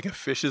child from, like, a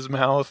fish's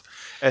mouth,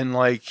 and,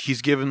 like,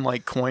 he's given,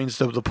 like, coins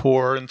to the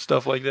poor and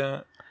stuff like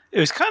that. It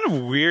was kind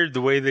of weird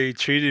the way they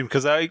treated him,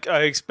 because I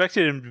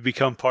expected him to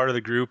become part of the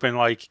group, and,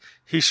 like,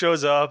 he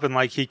shows up and,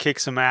 like, he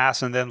kicks some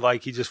ass, and then,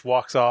 like, he just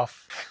walks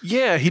off.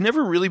 Yeah, he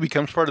never really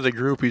becomes part of the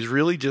group. He's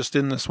really just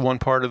in this one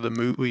part of the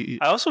movie.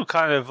 I also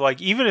kind of, like,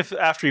 even if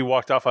after he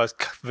walked off, I was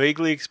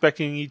vaguely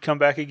expecting he'd come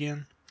back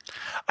again.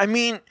 I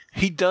mean,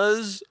 he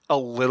does a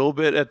little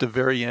bit at the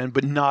very end,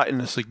 but not in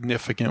a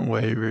significant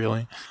way,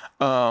 really.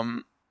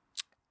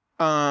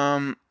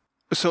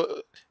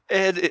 So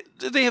Ed,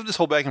 they have this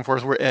whole back and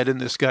forth where Ed and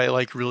this guy,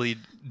 like, really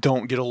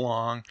don't get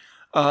along.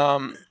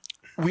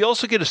 We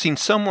also get a scene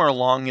somewhere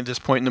along at this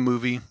point in the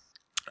movie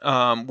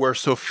where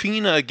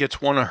Sophia gets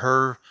one of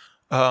her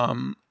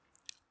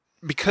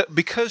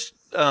because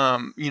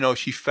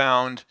she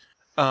found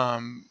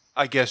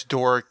I guess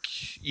Dork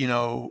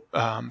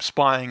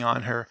spying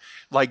on her.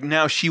 Like,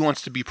 now she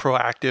wants to be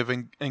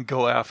proactive and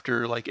go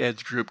after, like,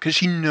 Ed's group because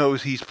she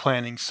knows he's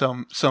planning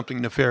something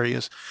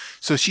nefarious.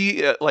 So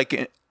she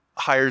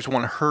hires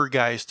one of her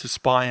guys to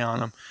spy on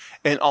him,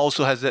 and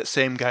also has that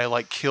same guy,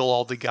 like, kill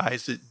all the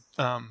guys that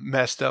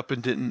messed up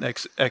and didn't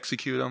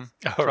execute them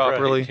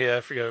properly. Right. Yeah,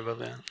 I forgot about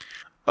that.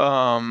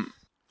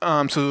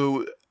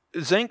 So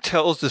Zank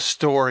tells the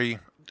story,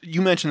 you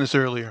mentioned this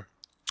earlier,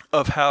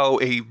 of how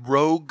a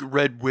rogue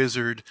red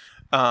wizard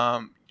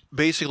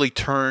basically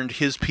turned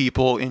his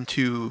people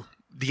into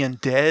the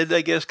undead,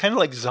 I guess, kind of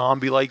like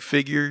zombie-like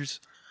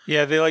figures.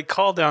 Yeah, they, like,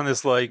 call down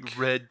this, like,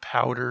 red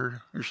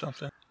powder or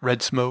something.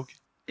 Red smoke.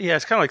 Yeah,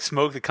 it's kind of like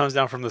smoke that comes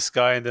down from the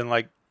sky and then,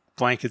 like,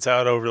 blankets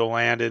out over the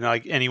land, and,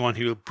 like, anyone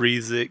who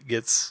breathes it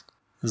gets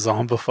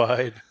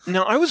zombified.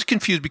 Now, I was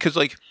confused because,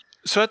 like,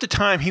 so at the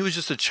time he was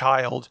just a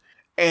child,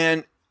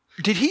 and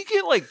did he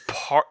get, like,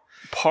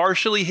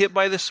 partially hit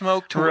by the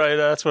smoke? Right,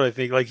 that's what I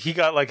think. Like, he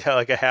got like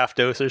a half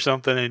dose or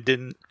something and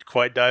didn't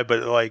quite die, but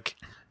it, like,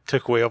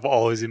 took away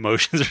all his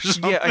emotions or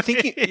something. Yeah, I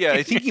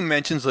think he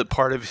mentions that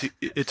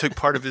it took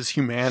part of his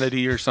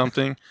humanity or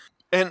something,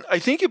 and I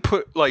think it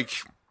put, like,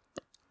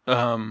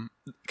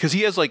 because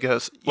he has, like, a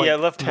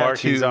left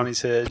markings on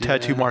his head,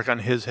 tattoo mark on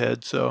his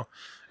head, so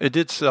it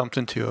did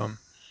something to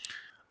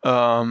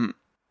him.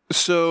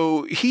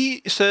 So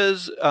he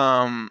says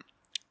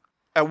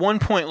at one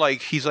point,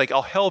 like, he's like,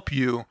 I'll help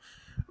you,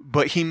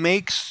 but he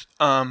makes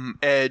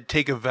Ed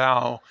take a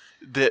vow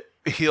that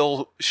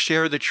he'll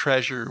share the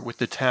treasure with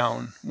the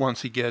town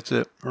once he gets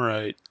it.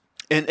 Right.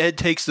 And Ed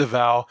takes the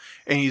vow,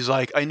 and he's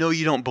like, I know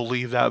you don't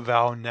believe that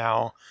vow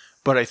now,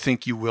 but I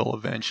think you will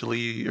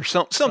eventually, or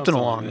something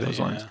along those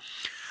lines.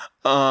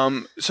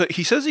 So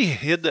he says he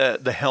hid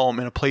the helm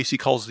in a place he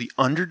calls the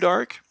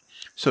Underdark,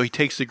 so he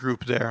takes the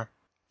group there.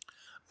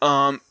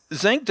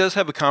 Zank does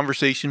have a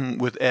conversation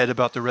with Ed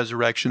about the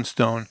Resurrection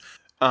Stone,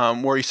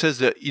 where he says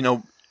that,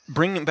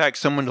 bringing back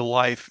someone to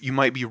life, you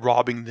might be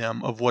robbing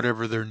them of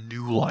whatever their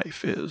new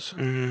life is.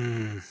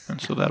 And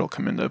so that'll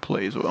come into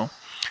play as well.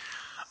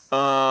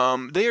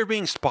 They are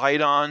being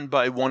spied on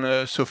by one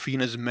of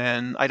Sophia's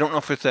men. I don't know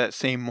if it's that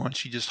same one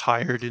she just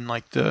hired in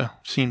like the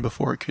scene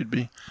before. It could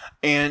be.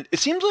 And it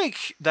seems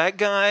like that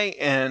guy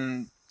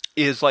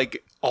is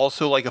like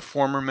also like a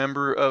former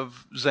member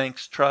of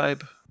Zank's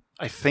tribe,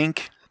 I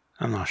think.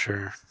 I'm not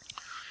sure.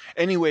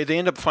 Anyway, they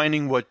end up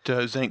finding what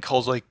Zank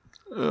calls like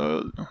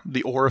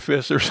the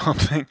orifice or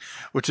something,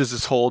 which is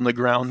this hole in the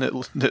ground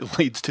that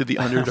leads to the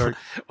Underdark.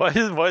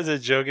 Why is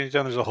it joking?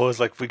 There's a hole. It's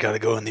like, we got to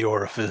go in the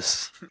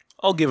orifice.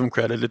 I'll give him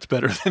credit. It's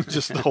better than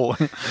just the hole.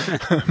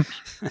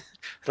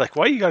 Like,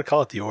 why you got to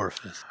call it the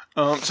orifice?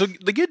 So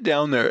they get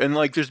down there, and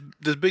like there's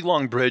this big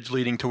long bridge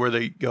leading to where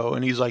they go,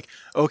 and he's like,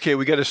 okay,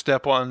 we got to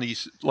step on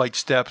these like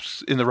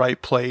steps in the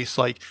right place,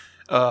 like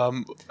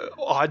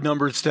odd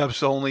numbered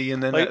steps only,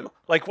 and then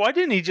like why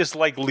didn't he just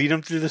like lead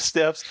them through the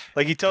steps?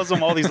 Like he tells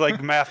them all these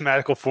like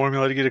mathematical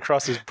formula to get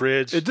across this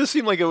bridge. It does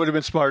seem like it would have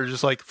been smarter,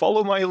 just like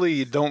follow my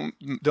lead, don't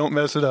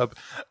mess it up.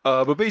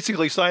 But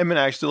basically, Simon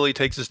accidentally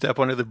takes a step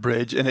onto the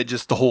bridge, and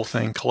the whole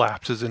thing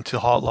collapses into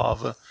hot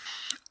lava.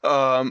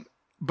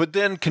 But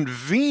then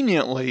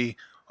conveniently,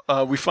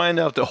 we find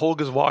out that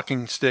Holga's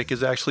walking stick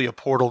is actually a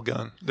portal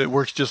gun that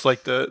works just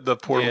like the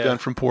portal gun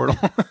from Portal.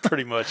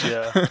 Pretty much,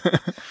 yeah.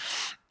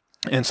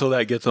 And so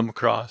that gets them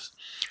across.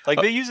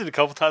 Like they use it a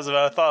couple times, but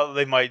I thought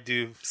they might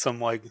do some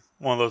like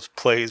one of those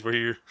plays where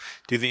you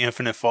do the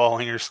infinite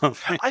falling or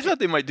something. I thought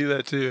they might do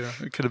that too.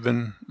 It could have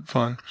been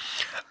fun.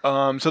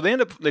 So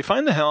they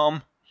find the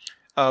helm,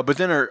 but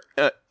then are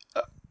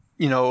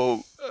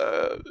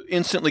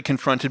instantly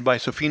confronted by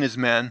Sophia's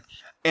men.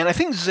 And I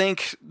think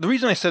Zank, the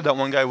reason I said that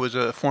one guy was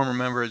a former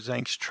member of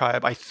Zank's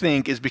tribe, I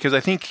think, is because I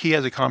think he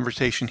has a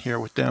conversation here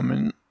with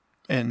them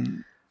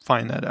and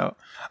find that out.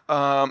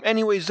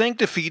 Anyway, Zank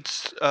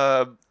defeats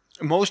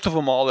most of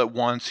them all at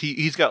once.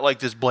 He's got like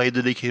this blade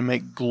that he can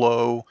make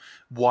glow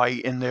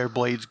white, and their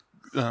blades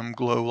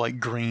glow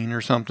like green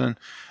or something.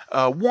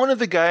 One of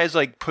the guys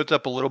like puts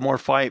up a little more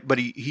fight, but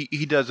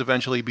he does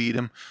eventually beat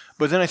him.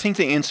 But then I think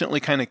they instantly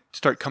kind of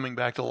start coming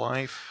back to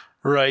life.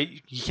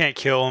 Right, you can't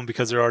kill them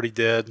because they're already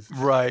dead.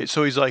 Right,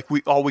 so he's like,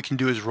 all we can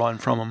do is run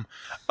from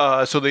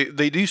them. So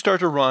they do start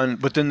to run,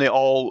 but then they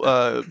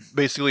all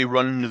basically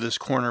run into this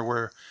corner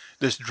where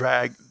this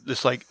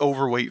like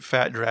overweight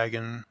fat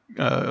dragon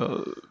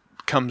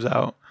comes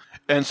out.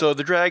 And so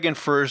the dragon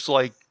first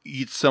like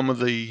eats some of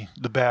the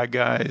bad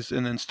guys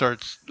and then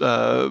starts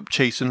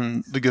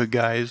chasing the good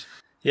guys.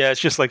 Yeah, it's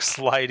just like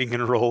sliding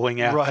and rolling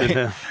after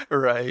them.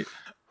 Right.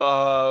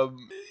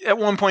 At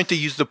one point they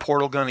use the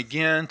portal gun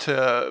again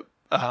to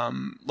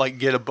like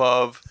get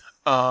above.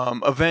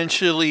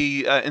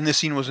 Eventually, and this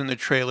scene was in the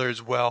trailer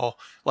as well,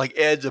 like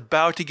Ed's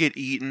about to get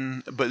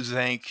eaten, but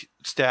Zank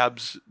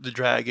stabs the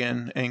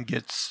dragon and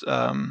gets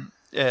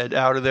Ed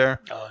out of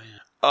there. Oh,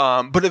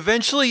 yeah. But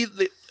eventually,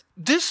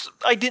 this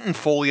I didn't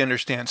fully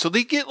understand. So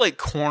they get like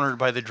cornered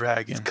by the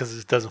dragon. Because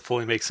it doesn't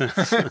fully make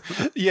sense.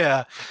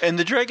 Yeah, and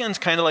the dragon's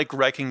kind of like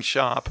wrecking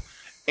shop,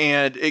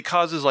 and it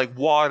causes like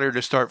water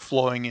to start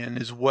flowing in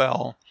as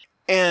well.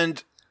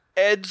 And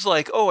Ed's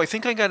like, oh, I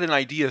think I got an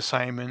idea,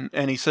 Simon.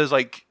 And he says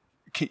like,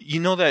 you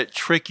know that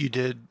trick you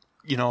did,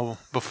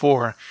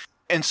 before.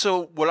 And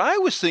so what I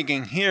was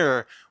thinking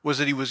here was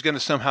that he was going to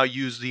somehow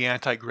use the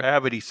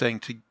anti-gravity thing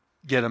to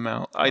get him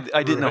out. I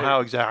didn't know how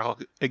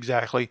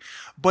exactly.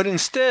 But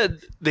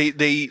instead,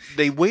 they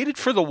waited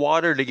for the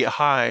water to get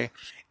high,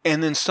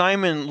 and then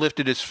Simon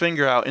lifted his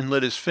finger out and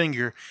lit his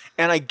finger.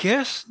 And I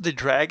guess the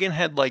dragon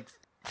had like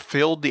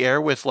filled the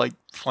air with like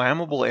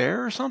flammable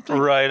air or something.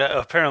 Right.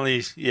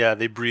 Apparently, yeah,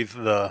 they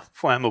breathed the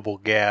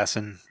flammable gas,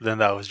 and then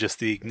that was just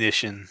the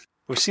ignition.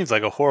 Which seems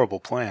like a horrible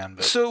plan.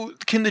 But So,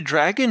 can the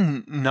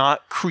dragon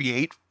not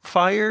create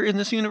fire in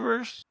this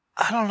universe?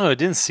 I don't know. It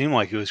didn't seem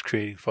like it was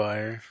creating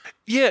fire.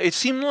 Yeah, it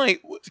seemed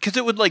like, because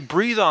it would like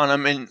breathe on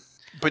them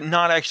but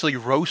not actually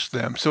roast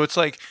them. So it's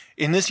like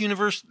in this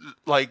universe,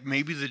 like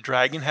maybe the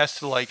dragon has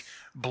to like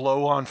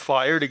blow on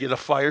fire to get a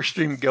fire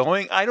stream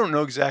going. I don't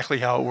know exactly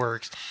how it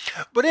works.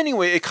 But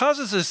anyway, it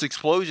causes this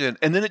explosion,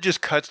 and then it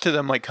just cuts to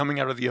them like coming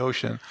out of the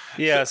ocean.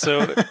 Yeah,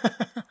 so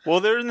well,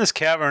 they're in this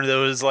cavern that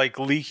was like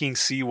leaking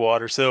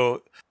seawater.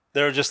 So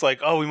they're just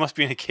like, oh, we must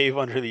be in a cave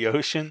under the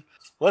ocean.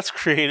 Let's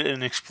create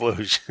an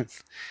explosion.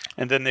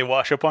 And then they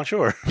wash up on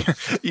shore.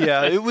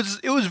 Yeah, it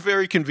was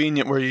very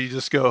convenient where you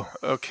just go,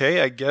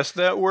 okay, I guess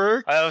that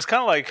worked. I was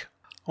kind of like,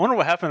 I wonder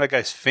what happened to that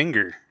guy's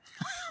finger.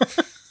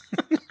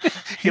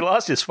 He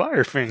lost his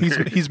fire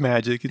finger. He's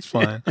magic. It's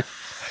fine.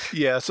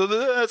 Yeah, so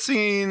that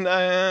scene,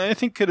 I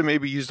think could have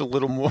maybe used a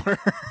little more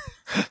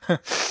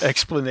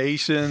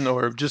explanation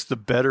or just a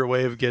better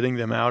way of getting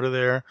them out of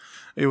there.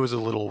 It was a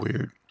little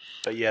weird.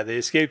 But yeah, they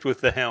escaped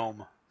with the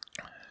helm.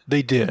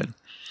 They did.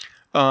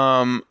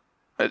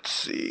 Let's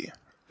see.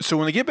 So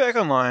when they get back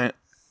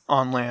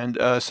on land,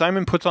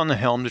 Simon puts on the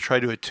helm to try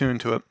to attune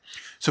to it.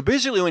 So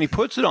basically when he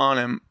puts it on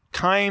him,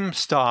 time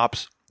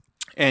stops.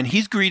 And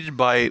he's greeted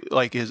by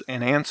like an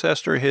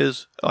ancestor,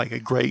 like a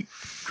great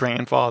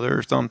grandfather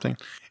or something.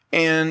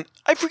 And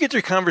I forget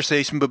their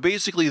conversation, but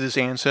basically this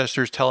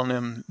ancestor is telling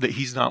him that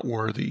he's not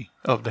worthy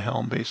of the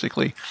helm,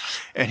 basically.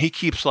 And he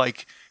keeps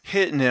like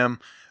hitting him,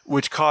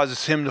 which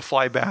causes him to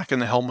fly back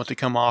and the helmet to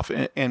come off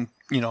and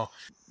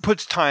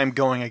puts time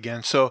going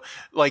again. So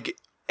like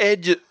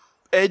Ed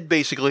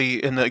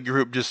basically in the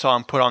group just saw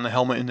him put on the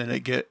helmet and then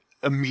it get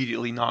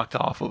immediately knocked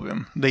off of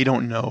him. They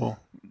don't know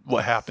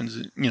what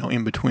happens,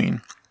 in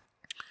between.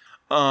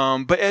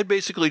 But Ed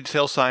basically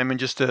tells Simon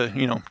just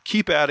to,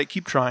 keep at it,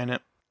 keep trying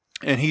it.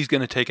 And he's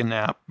going to take a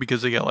nap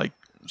because they got like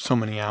so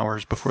many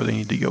hours before they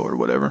need to go or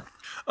whatever.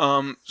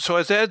 So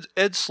as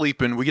Ed's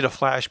sleeping, we get a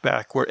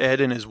flashback where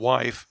Ed and his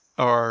wife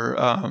are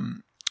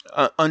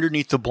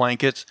underneath the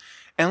blankets.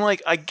 And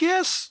like, I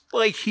guess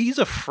like he's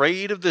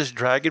afraid of this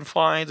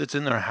dragonfly that's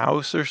in their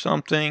house or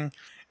something.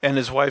 And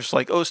his wife's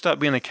like, oh, stop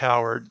being a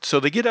coward. So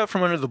they get out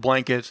from under the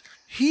blankets.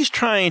 He's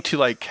trying to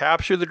like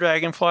capture the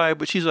dragonfly,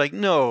 but she's like,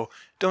 no,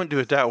 don't do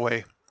it that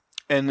way.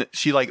 And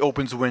she like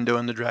opens the window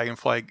and the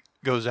dragonfly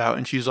goes out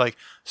and she's like,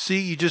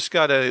 see, you just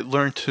got to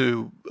learn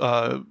to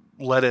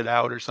let it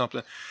out or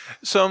something.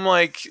 So I'm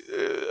like...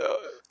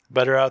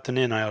 better out than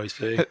in, I always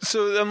say.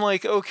 So I'm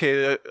like,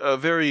 okay, a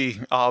very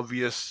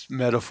obvious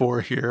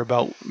metaphor here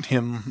about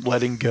him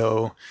letting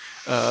go.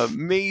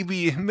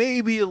 Maybe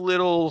a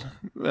little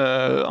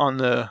on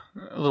the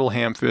a little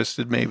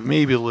ham-fisted,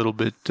 maybe a little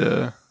bit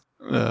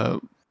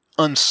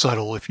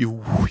unsubtle, if you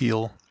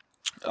will.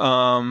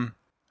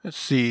 Let's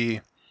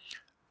see.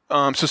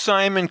 So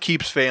Simon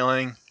keeps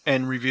failing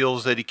and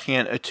reveals that he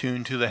can't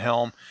attune to the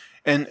helm.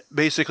 And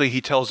basically he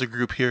tells the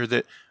group here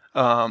that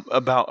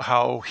about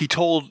how he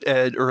told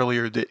Ed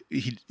earlier that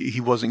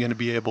he wasn't going to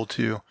be able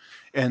to,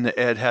 and that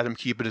Ed had him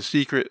keep it a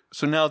secret.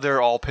 So now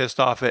they're all pissed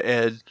off at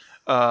Ed.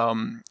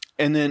 And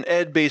then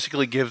Ed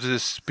basically gives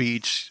this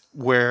speech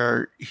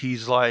where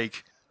he's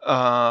like,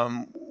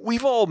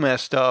 we've all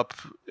messed up.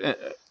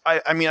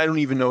 I mean, I don't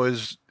even know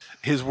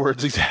his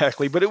words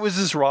exactly, but it was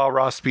this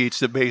rah-rah speech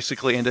that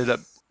basically ended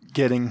up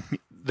getting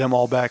them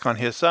all back on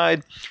his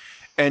side.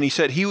 And he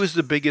said he was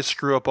the biggest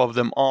screw-up of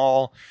them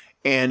all.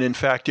 And in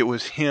fact, it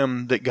was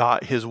him that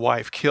got his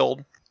wife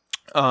killed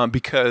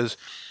because...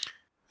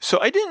 So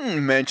I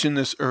didn't mention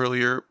this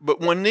earlier,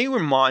 but when they were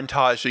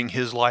montaging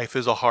his life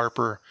as a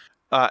harper,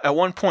 at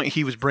one point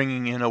he was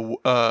bringing in a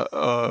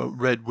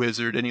red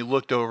wizard, and he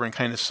looked over and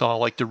kind of saw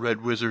like the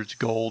red wizard's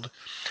gold.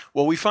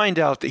 Well, we find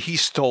out that he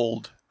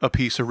stole a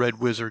piece of red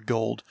wizard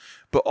gold,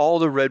 but all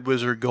the red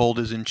wizard gold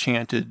is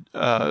enchanted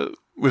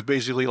with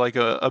basically like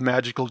a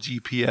magical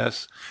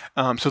GPS.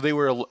 So they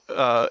were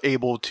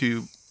able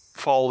to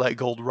follow that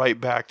gold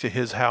right back to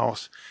his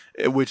house,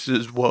 which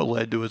is what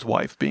led to his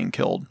wife being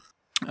killed.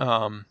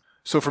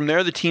 So from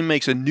there, the team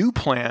makes a new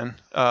plan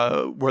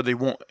where they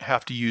won't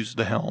have to use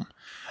the helm.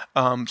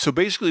 So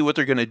basically what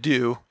they're going to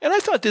do, and I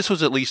thought this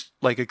was at least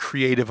like a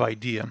creative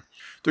idea,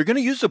 they're going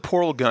to use the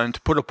portal gun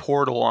to put a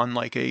portal on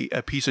like a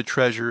piece of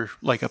treasure,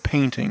 like a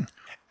painting.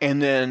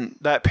 And then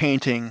that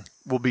painting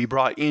will be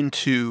brought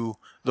into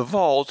the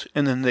vault,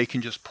 and then they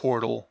can just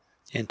portal.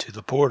 Into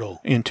the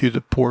portal. Into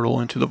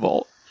the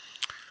vault.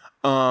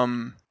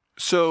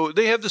 So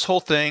they have this whole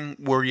thing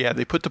where,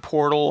 they put the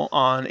portal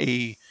on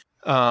the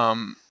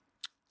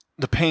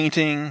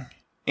painting,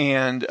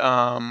 and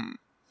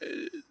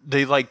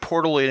they like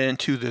portal it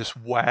into this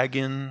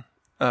wagon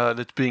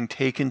that's being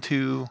taken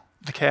to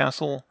the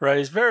castle. Right.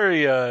 It's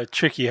very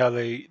tricky how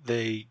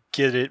they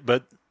get it,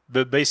 but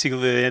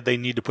basically they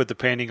need to put the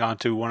painting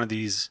onto one of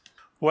these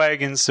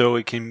wagons so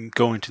it can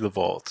go into the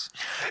vault.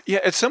 Yeah,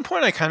 at some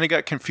point I kind of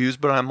got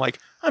confused, but I'm like,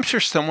 I'm sure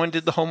someone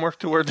did the homework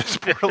to where this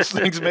portal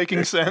thing's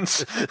making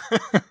sense.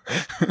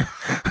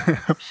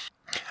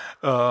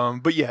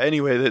 But yeah,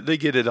 anyway, they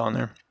get it on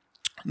there.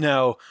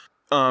 Now,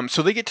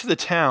 so they get to the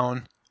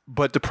town,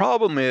 but the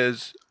problem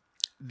is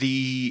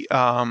the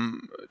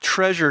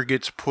treasure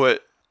gets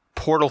put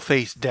portal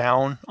face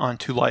down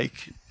onto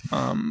like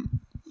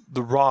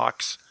the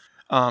rocks.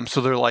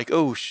 So they're like,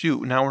 oh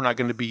shoot, now we're not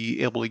going to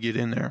be able to get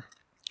in there.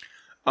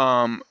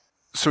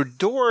 So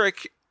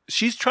Doric,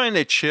 she's trying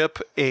to chip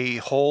a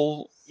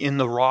hole in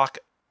the rock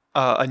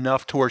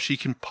enough to where she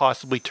can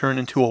possibly turn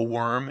into a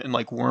worm and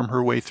like worm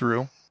her way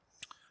through.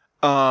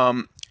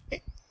 But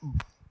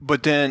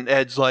then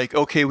Ed's like,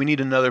 okay, we need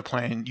another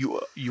plan.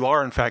 You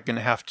are in fact going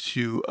to have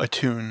to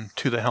attune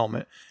to the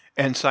helmet.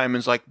 And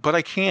Simon's like, but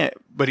I can't.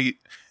 But he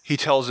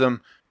tells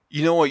him,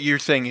 you know what your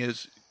thing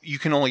is? You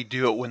can only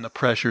do it when the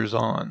pressure's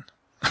on.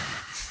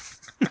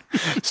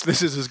 So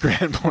this is his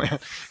grand plan.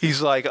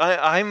 He's like,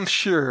 I'm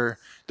sure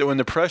that when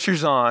the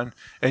pressure's on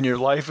and your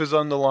life is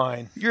on the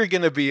line, you're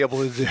going to be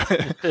able to do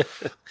it.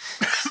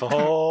 It's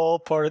all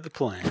part of the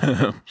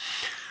plan.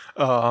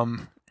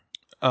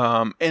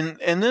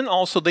 And then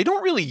also they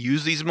don't really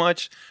use these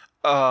much,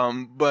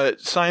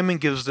 but Simon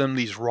gives them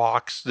these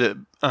rocks that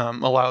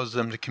allows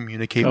them to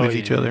communicate with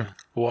each other.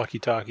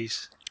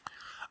 Walkie-talkies.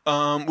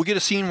 We get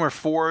a scene where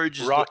Forge...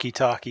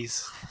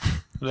 Rocky-talkies.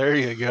 There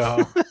you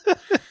go.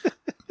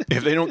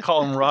 If they don't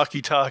call them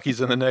Rocky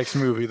Talkies in the next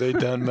movie, they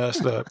done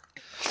messed up.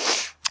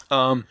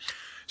 So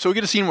we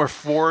get a scene where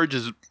Forge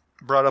is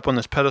brought up on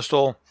this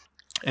pedestal,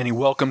 and he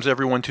welcomes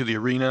everyone to the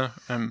arena,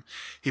 and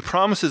he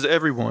promises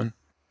everyone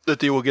that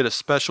they will get a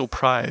special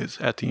prize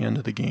at the end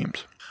of the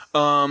games.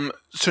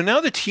 So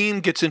now the team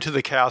gets into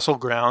the castle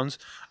grounds.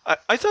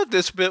 I thought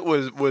this bit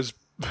was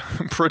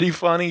pretty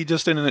funny,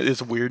 just in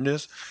its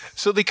weirdness.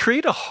 So they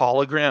create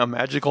a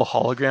magical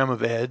hologram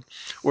of Ed,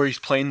 where he's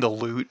playing the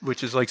lute,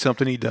 which is like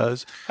something he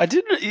does. I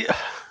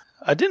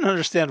didn't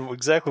understand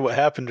exactly what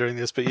happened during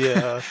this, but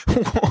yeah.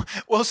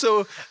 Well,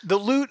 so the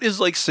lute is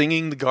like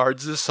singing the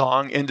guards this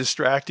song and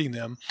distracting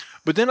them.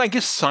 But then I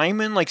guess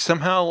Simon like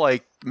somehow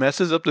like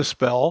messes up the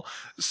spell.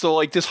 So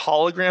like this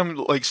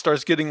hologram like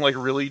starts getting like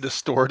really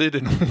distorted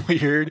and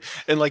weird.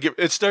 And like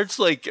it starts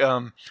like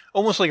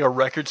almost like a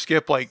record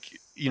skip, like,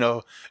 you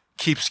know,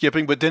 keep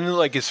skipping. But then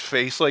like his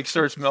face like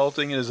starts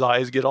melting and his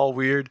eyes get all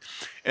weird.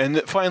 And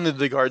finally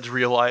the guards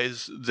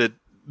realize that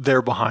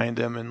they're behind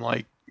him and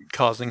like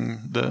causing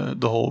the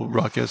whole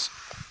ruckus.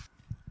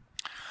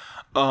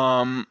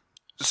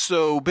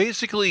 So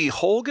basically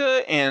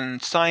Holga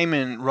and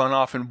Simon run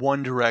off in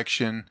one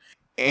direction,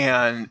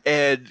 and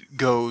Ed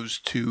goes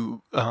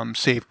to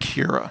save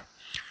Kira.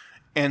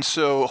 And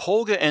so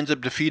Holga ends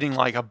up defeating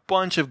like a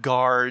bunch of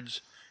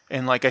guards,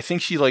 and like I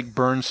think she like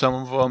burns some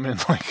of them,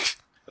 and like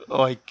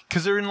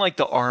because they're in like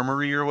the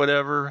armory or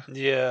whatever.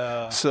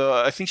 Yeah. So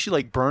I think she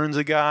like burns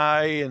a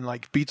guy and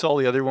like beats all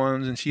the other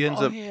ones, and she ends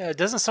up. Yeah.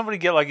 Doesn't somebody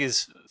get like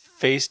his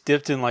face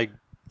dipped in like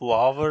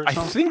lava or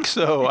something? I think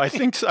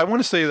so. I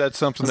want to say that's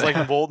something. It's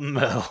like molten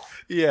metal.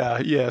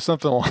 Yeah,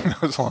 something along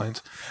those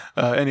lines.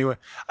 Anyway,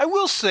 I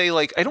will say,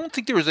 like, I don't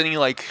think there was any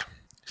like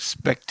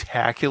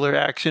spectacular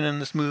action in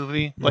this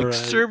movie. Like Right.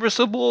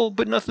 serviceable,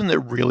 but nothing that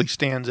really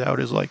stands out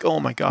as like, oh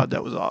my god,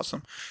 that was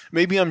awesome.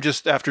 Maybe I'm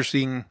just after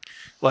seeing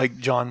like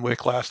John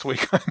Wick last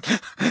week,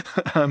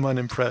 I'm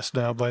unimpressed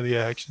now by the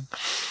action.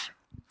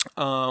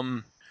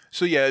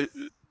 So yeah,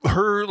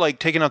 her like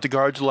taking out the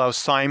guards allows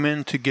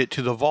Simon to get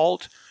to the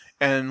vault.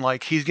 And,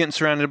 like, he's getting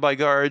surrounded by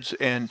guards.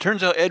 And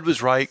turns out Ed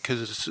was right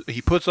because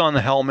he puts on the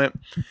helmet.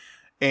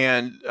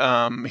 And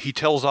he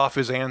tells off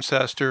his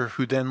ancestor,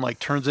 who then, like,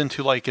 turns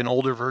into, like, an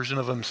older version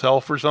of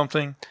himself or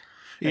something.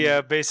 Yeah,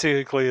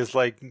 basically it's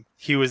like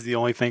he was the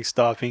only thing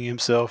stopping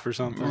himself or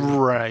something.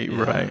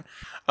 Right.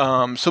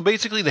 So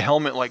basically the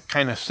helmet, like,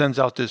 kind of sends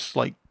out this,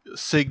 like,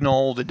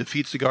 signal that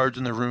defeats the guards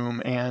in the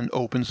room and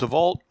opens the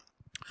vault.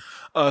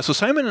 So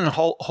Simon and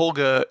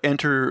Holga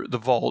enter the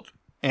vault.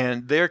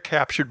 And they're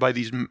captured by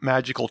these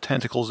magical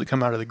tentacles that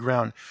come out of the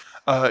ground.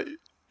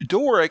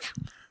 Doric,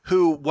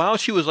 who, while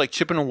she was like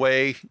chipping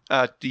away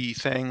at the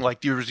thing,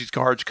 like there was these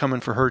guards coming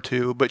for her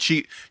too, but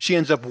she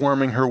ends up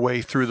worming her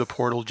way through the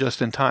portal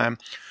just in time.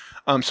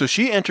 So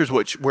she enters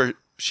where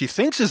she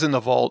thinks is in the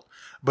vault,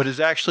 but is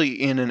actually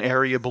in an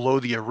area below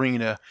the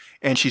arena,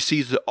 and she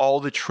sees that all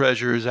the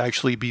treasure is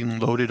actually being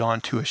loaded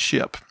onto a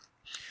ship.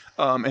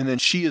 And then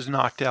she is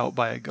knocked out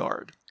by a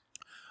guard.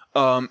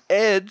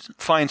 Ed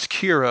finds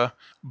Kira,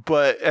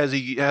 but as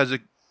he has a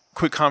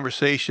quick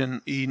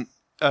conversation, it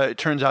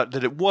turns out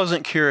that it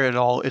wasn't Kira at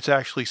all. It's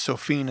actually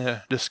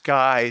Sophia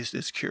disguised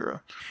as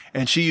Kira.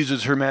 And she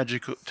uses her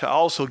magic to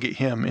also get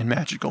him in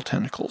magical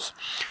tentacles.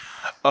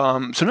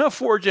 So now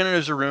Forge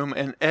enters the room,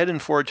 and Ed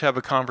and Forge have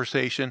a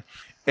conversation.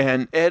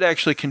 And Ed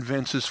actually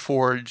convinces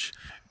Forge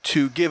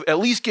to at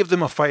least give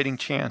them a fighting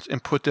chance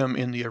and put them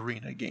in the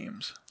arena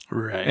games.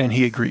 Right. And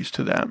he agrees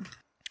to that.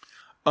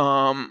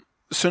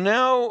 So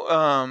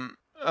now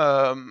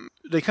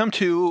they come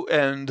to,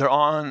 and they're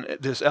on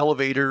this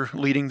elevator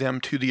leading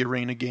them to the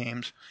arena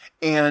games.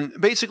 And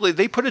basically,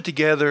 they put it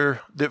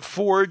together that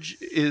Forge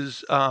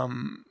is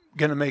going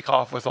to make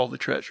off with all the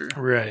treasure.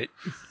 Right.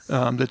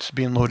 That's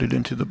being loaded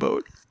into the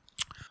boat.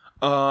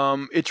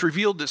 It's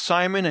revealed that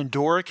Simon and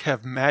Doric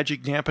have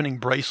magic dampening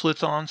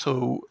bracelets on,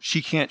 so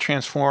she can't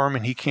transform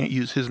and he can't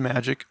use his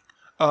magic.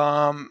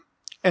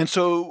 And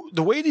so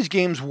the way these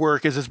games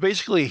work is it's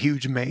basically a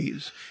huge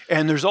maze.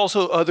 And there's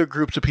also other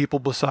groups of people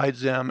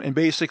besides them. And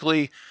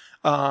basically,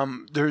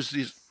 there's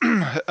these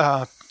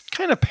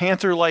kind of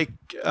panther-like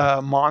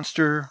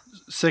monster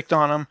sicked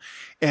on them.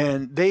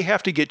 And they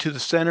have to get to the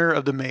center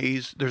of the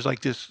maze. There's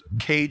like this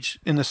cage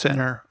in the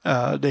center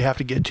they have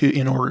to get to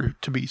in order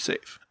to be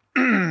safe.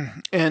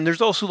 And there's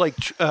also like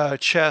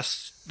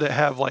chests that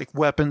have like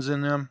weapons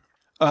in them.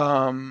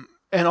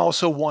 And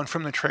also one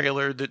from the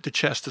trailer that the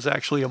chest is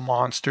actually a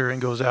monster and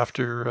goes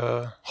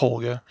after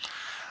Holga.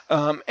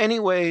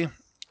 Anyway,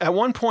 at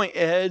one point,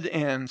 Ed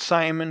and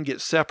Simon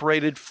get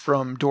separated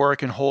from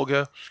Doric and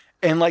Holga.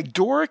 And like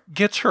Doric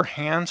gets her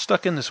hand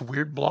stuck in this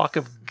weird block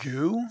of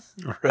goo.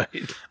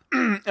 Right.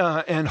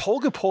 And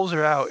Holga pulls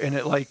her out, and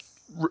it like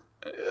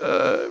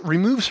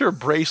removes her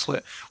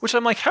bracelet, which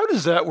I'm like, how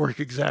does that work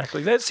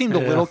exactly? That seemed a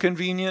little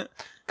convenient.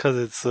 Because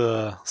it's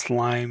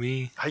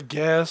slimy. I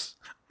guess.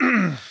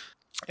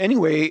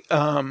 Anyway,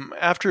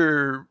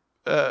 after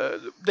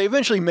they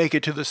eventually make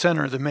it to the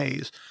center of the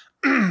maze,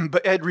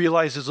 but Ed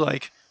realizes,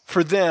 like,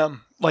 for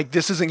them, like,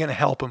 this isn't going to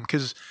help them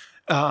because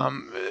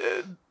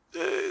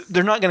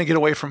they're not going to get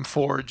away from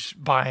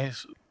Forge by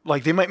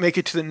like they might make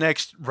it to the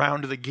next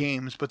round of the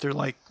games, but they're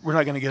like, we're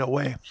not going to get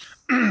away.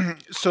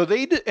 So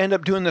they end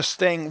up doing this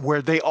thing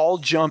where they all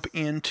jump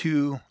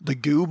into the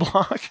goo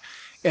block,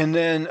 and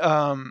then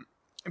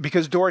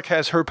because Doric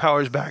has her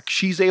powers back,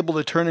 she's able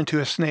to turn into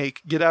a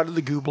snake, get out of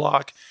the goo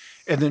block,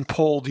 and then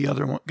pull the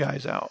other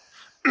guys out.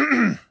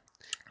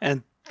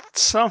 And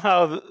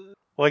somehow,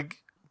 like,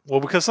 well,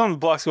 because some of the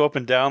blocks go up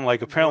and down,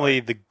 like apparently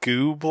the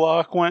goo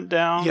block went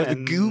down. Yeah, the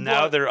goo block.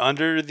 Now they're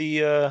under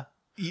the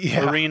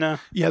arena.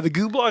 Yeah, the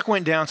goo block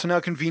went down, so now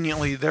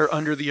conveniently they're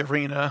under the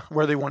arena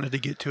where they wanted to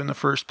get to in the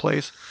first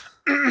place.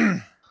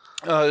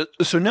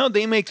 So now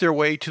they make their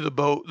way to the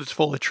boat that's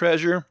full of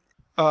treasure.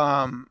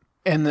 And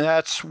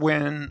that's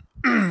when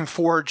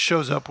Forge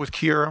shows up with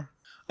Kira.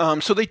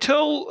 So they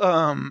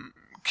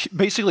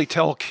basically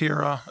tell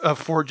Kira of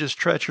Forge's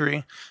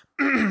treachery.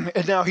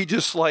 And now he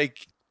just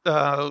like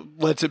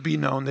lets it be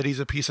known that he's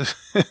a piece of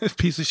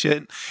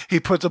shit. He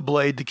puts a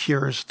blade to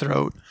Kira's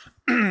throat.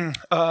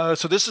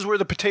 So this is where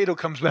the potato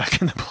comes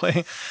back into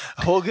play.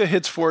 Holga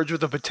hits Forge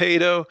with a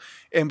potato,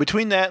 and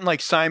between that and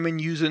like Simon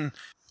using,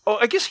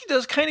 I guess he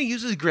does kind of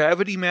uses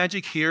gravity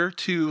magic here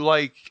to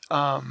like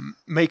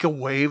make a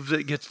wave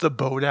that gets the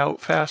boat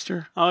out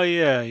faster. Oh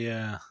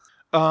yeah.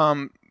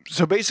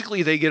 So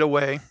basically they get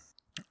away.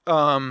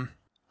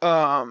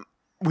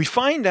 We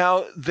find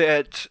out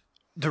that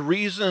the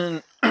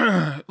reason,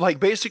 like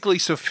basically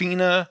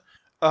Sophina,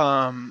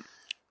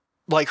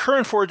 like her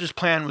and Forge's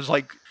plan was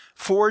like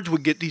Forge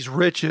would get these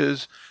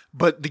riches,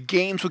 but the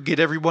games would get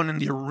everyone in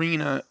the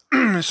arena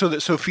so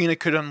that Sophina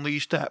could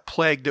unleash that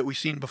plague that we've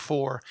seen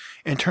before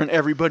and turn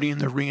everybody in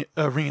the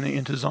arena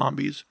into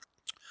zombies.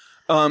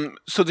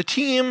 So the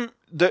team,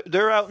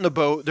 they're out in the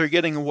boat, they're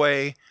getting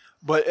away,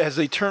 but as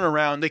they turn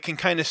around, they can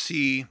kind of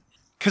see,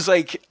 because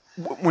like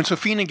when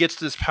Sophina gets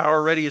this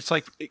power ready, it's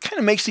like it kind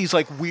of makes these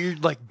like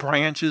weird like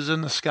branches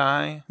in the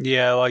sky.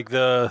 Yeah, like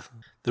the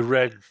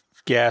red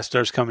gas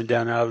starts coming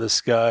down out of the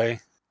sky.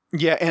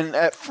 Yeah, and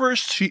at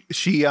first she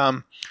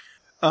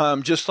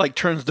just like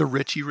turns the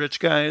rich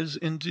guys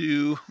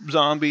into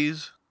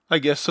zombies, I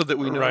guess, so that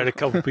we know. Right, a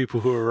couple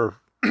people who are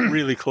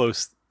really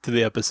close to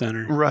the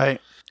epicenter.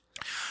 Right.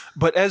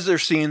 But as they're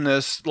seeing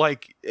this,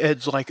 like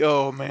Ed's like,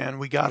 "Oh man,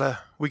 we gotta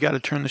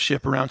turn the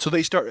ship around." So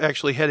they start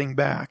actually heading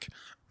back.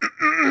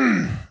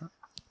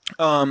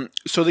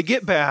 So they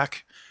get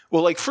back.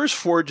 Well, like first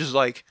Forge is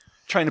like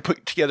trying to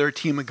put together a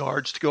team of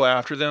guards to go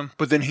after them,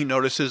 but then he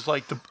notices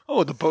like the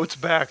boat's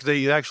back.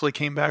 They actually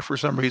came back for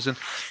some reason.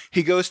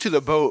 He goes to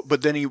the boat,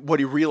 but then what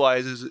he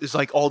realizes is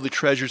like all the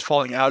treasure's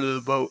falling out of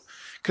the boat,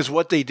 because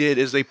what they did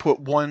is they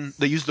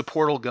used the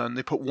portal gun.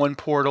 They put one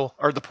portal,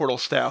 or the portal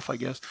staff, I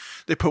guess.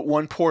 They put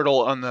one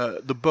portal on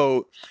the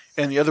boat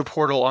and the other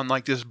portal on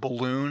like this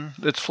balloon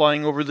that's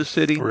flying over the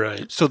city,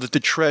 right? So that the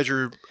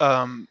treasure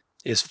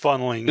is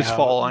falling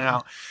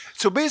out.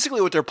 So basically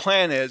what their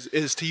plan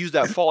is to use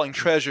that falling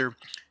treasure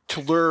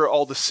to lure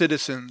all the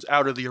citizens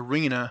out of the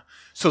arena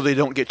so they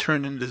don't get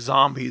turned into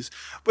zombies.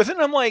 But then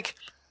I'm like,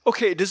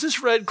 okay, does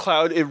this red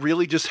cloud, it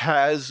really just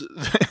has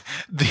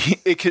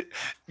it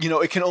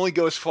can only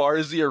go as far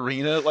as the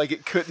arena? Like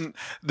it couldn't,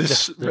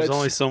 there's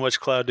only so much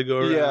cloud to go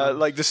around. Yeah,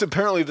 like this,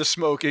 apparently the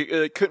smoke,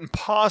 it couldn't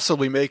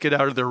possibly make it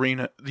out of the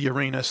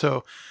arena.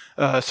 So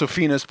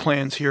Sophina's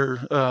plans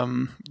here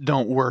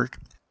don't work.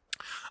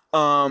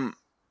 And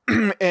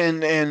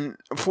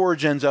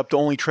Forge ends up, the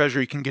only treasure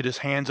he can get his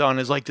hands on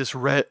is like this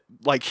red,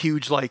 like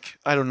huge, like,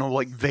 I don't know,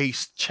 like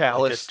vase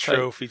chalice. Like a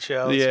trophy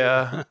chalice.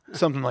 Yeah,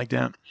 something like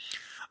that.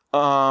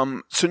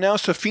 So now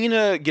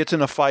Sophina gets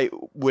in a fight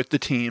with the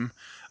team.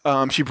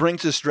 She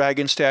brings this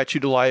dragon statue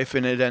to life,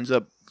 and it ends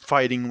up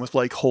fighting with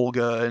like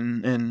Holga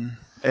and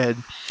Ed.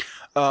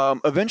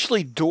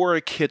 Eventually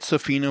Doric hits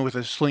Sophina with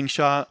a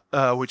slingshot,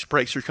 which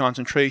breaks her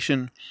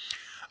concentration.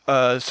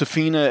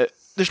 Sophina,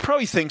 there's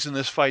probably things in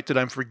this fight that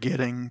I'm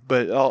forgetting,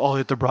 but I'll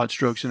hit the broad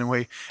strokes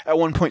anyway. At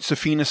one point,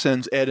 Sophina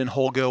sends Ed and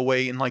Holga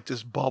away in like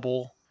this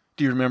bubble.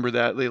 Do you remember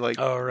that? They like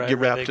get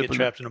wrapped they get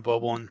trapped in a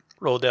bubble and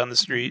roll down the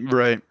street.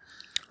 Right.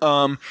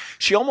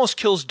 She almost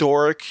kills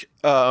Doric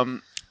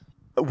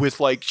with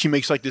like, she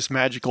makes like this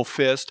magical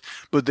fist,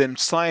 but then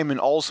Simon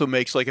also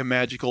makes like a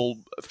magical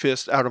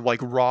fist out of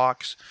like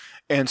rocks.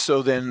 And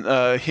so then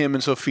him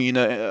and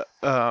Sophina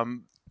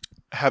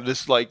have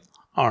this like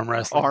arm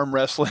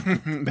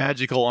wrestling,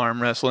 magical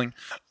arm wrestling.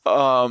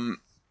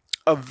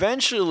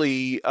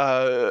 Eventually,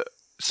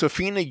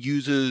 Sophina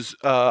uses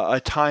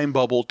a time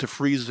bubble to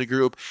freeze the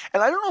group.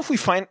 And I don't know if we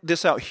find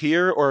this out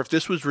here or if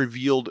this was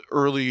revealed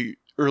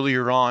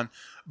earlier on,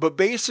 but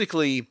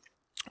basically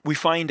we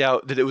find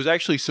out that it was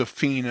actually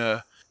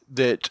Sophina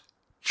that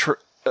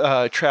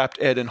trapped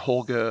Ed and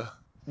Holga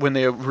when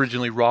they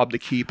originally robbed the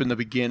keep in the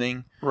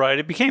beginning. Right.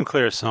 It became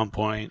clear at some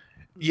point.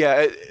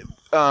 Yeah.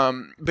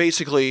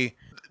 Basically,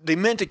 they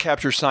meant to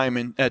capture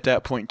Simon at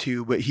that point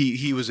too, but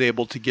he was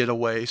able to get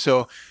away.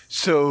 So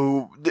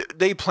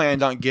they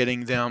planned on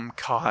getting them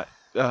caught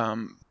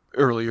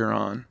earlier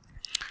on.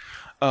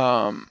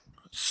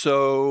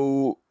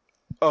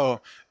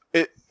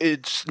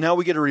 It's now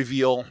we get a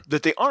reveal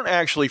that they aren't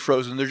actually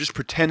frozen. They're just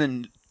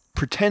pretending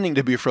pretending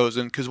to be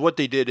frozen, because what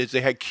they did is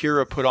they had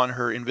Kira put on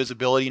her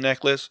invisibility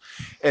necklace,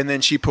 and then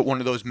she put one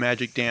of those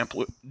magic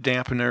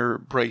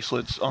dampener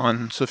bracelets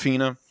on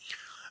Safina.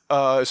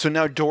 So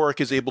now Doric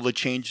is able to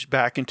change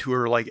back into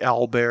her like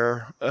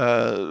owlbear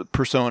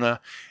persona,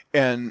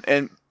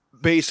 and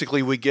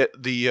basically we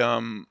get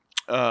the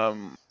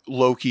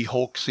Loki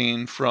Hulk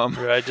scene from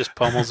just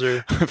pummels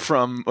her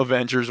from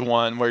Avengers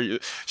 1, where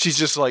she's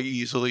just like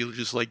easily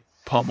just like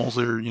pummels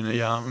her,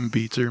 and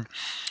beats her.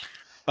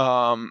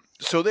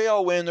 So they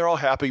all win, they're all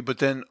happy, but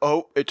then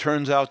it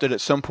turns out that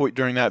at some point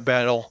during that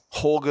battle,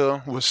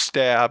 Holga was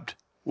stabbed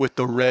with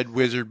the red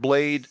wizard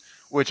blade,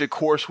 which of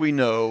course we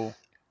know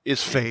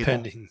is fatal.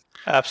 Pending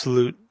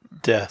absolute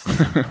death.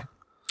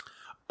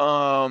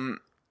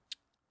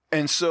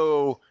 And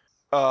so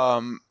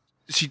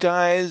she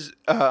dies.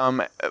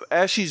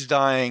 As she's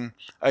dying,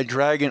 a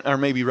dragon, or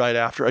maybe right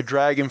after, a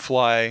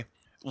dragonfly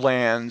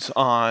lands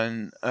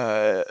on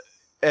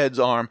Ed's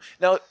arm.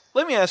 Now,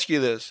 let me ask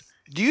you this.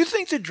 Do you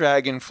think the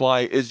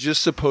dragonfly is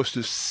just supposed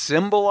to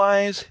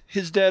symbolize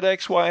his dead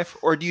ex-wife,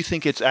 or do you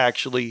think it's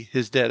actually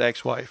his dead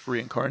ex-wife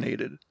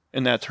reincarnated,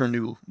 and that's her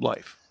new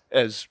life,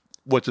 as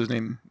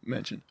what's-his-name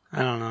mentioned?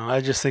 I don't know.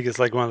 I just think it's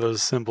like one of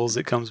those symbols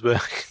that comes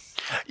back.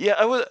 Yeah,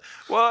 I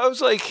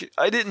was like,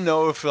 I didn't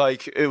know if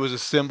like it was a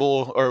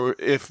symbol or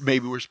if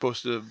maybe we're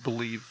supposed to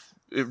believe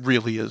it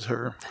really is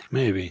her.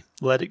 Maybe.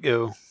 Let it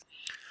go.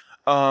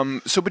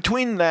 So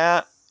between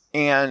that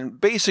and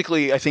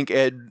basically, I think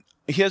Ed,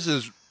 he has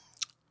his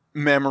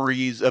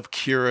memories of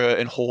Kira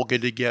and Holga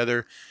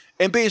together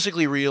and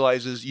basically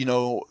realizes,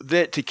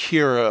 that to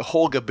Kira,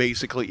 Holga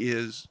basically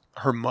is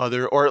her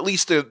mother, or at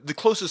least the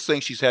closest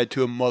thing she's had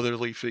to a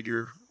motherly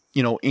figure,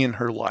 in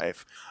her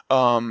life.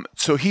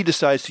 So he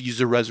decides to use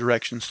the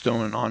resurrection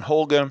stone on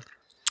Holga,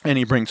 and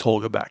he brings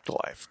Holga back to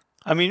life.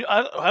 I mean,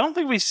 I don't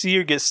think we see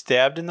her get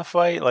stabbed in the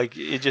fight. Like,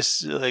 it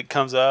just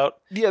comes out.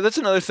 Yeah, that's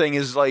another thing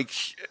is, like,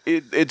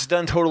 it's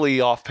done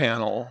totally off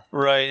panel.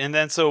 Right, and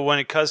then so when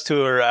it cuts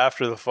to her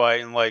after the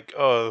fight and like,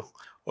 oh,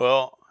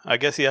 well, I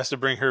guess he has to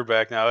bring her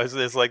back now.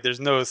 It's like there's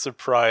no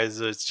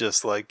surprise. It's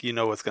just like,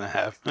 what's going to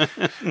happen.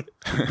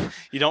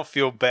 You don't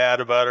feel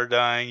bad about her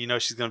dying.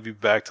 She's going to be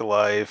back to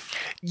life.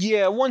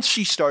 Yeah, once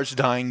she starts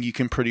dying, you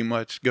can pretty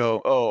much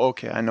go, oh,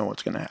 okay, I know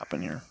what's going to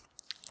happen here.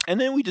 And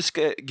then we just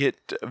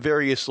get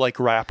various like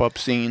wrap-up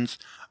scenes.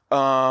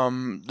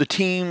 The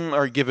team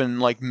are given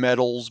like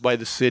medals by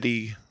the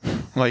city,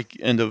 like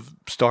end of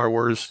Star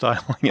Wars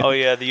style. Oh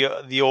yeah,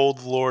 the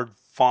old Lord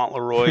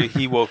Fauntleroy,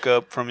 he woke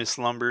up from his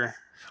slumber.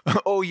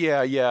 Oh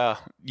yeah.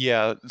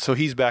 So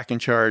he's back in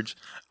charge.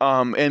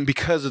 And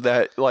because of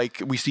that,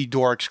 like we see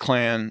Doric's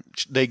clan,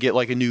 they get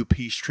like a new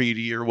peace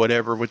treaty or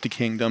whatever with the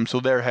kingdom, so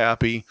they're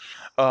happy.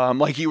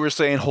 Like you were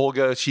saying,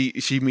 Holga,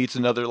 she meets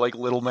another like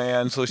little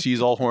man, so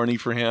she's all horny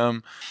for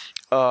him.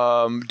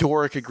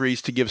 Doric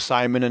agrees to give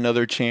Simon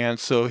another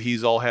chance, so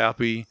he's all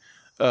happy.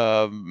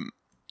 And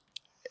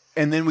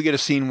then we get a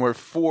scene where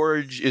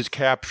Forge is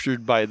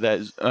captured by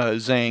that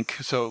Zank,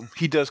 so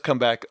he does come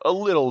back a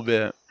little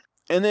bit.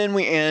 And then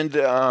we end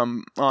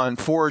on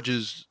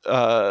Forge's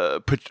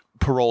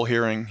parole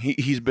hearing.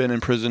 He's been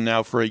in prison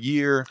now for a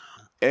year.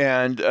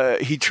 And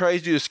he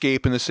tries to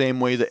escape in the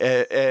same way that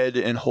Ed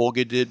and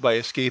Holga did by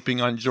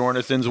escaping on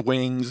Jonathan's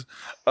wings.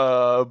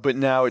 But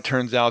now it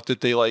turns out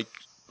that they, I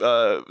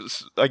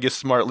guess,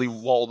 smartly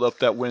walled up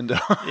that window.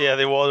 Yeah,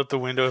 they walled up the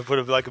window and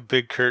put like a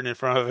big curtain in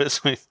front of it.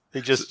 So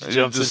he just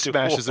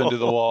smashes into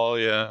the wall,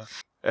 yeah.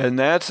 And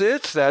that's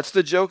it. That's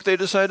the joke they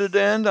decided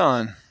to end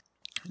on.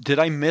 Did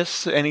I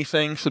miss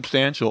anything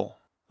substantial?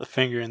 The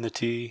finger in the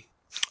T.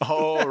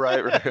 Oh,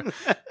 right.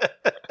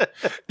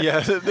 Yeah,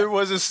 there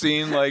was a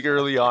scene like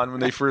early on when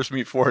they first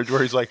meet Forge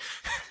where he's like,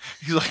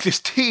 this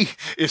tea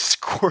is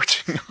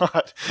scorching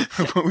hot.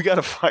 We got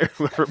to fire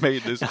whoever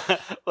made this.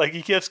 Like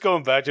he keeps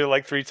going back to it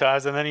like 3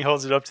 times, and then he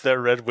holds it up to that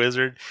red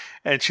wizard,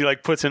 and she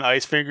like puts an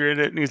ice finger in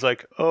it, and he's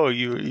like, "Oh,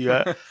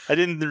 I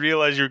didn't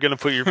realize you were going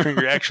to put your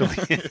finger actually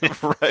in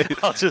it."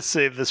 Right. I'll just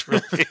save this for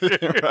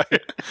later.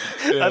 Right.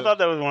 Yeah. I thought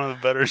that was one of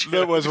the better jokes.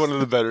 That was one of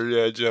the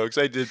better jokes.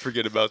 I did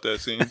forget about that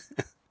scene.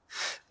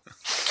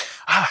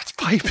 It's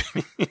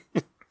piping.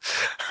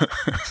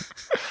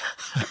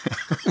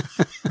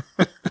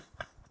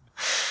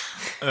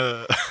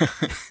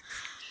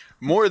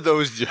 More of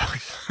those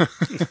jokes.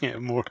 Yeah,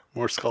 more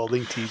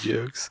scalding tea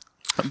jokes.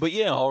 But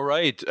yeah, all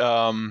right.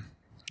 Well,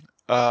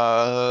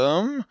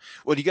 do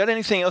you got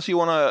anything else you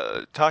want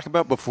to talk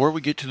about before we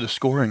get to the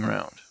scoring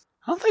round?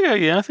 I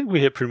think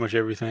we hit pretty much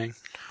everything.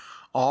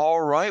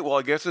 All right. Well,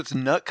 I guess it's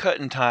nut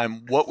cutting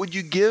time. What would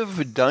you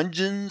give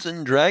Dungeons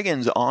and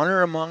Dragons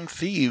Honor Among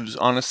Thieves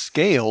on a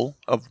scale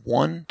of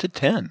 1 to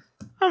 10?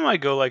 I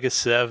might go like a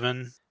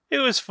 7. It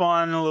was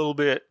fun, a little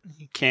bit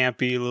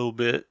campy, a little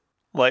bit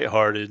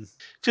lighthearted.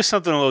 Just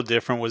something a little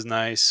different was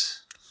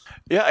nice.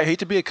 Yeah, I hate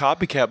to be a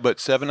copycat, but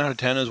 7 out of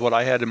 10 is what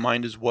I had in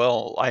mind as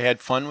well. I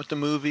had fun with the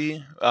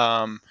movie,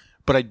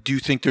 but I do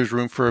think there's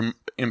room for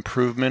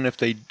improvement if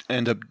they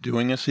end up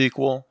doing a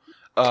sequel.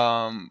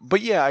 But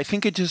yeah, I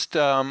think it just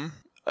a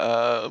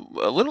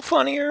little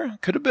funnier.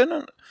 Could have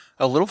been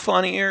a little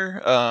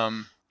funnier,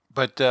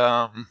 but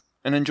an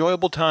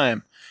enjoyable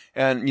time.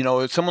 And, you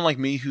know, someone like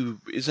me who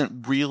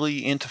isn't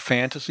really into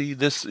fantasy,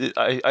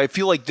 I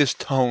feel like this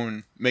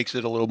tone makes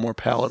it a little more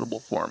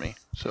palatable for me.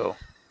 So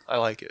I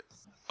like it.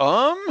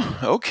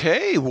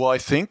 Okay. Well, I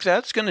think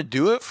that's going to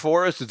do it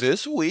for us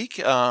this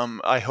week.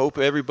 I hope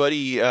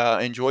everybody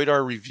enjoyed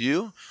our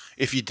review.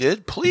 If you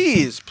did,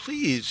 please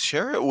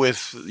share it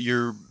with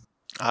your,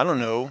 I don't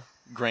know,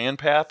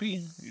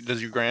 grandpappy.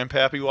 Does your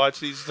grandpappy watch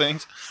these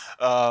things?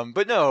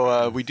 But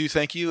no, we do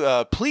thank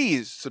you.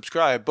 Please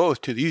subscribe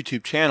both to the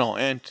YouTube channel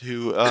and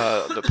to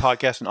the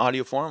podcast in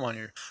audio form on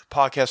your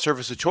podcast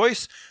service of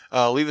choice.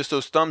 Leave us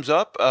those thumbs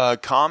up,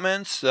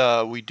 comments.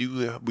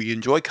 We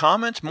enjoy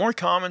comments. More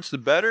comments, the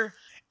better.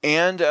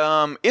 And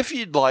if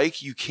you'd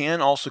like, you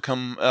can also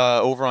come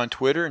over on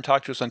Twitter and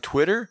talk to us on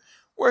Twitter.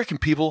 Where can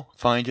people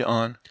find you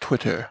on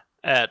Twitter?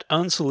 At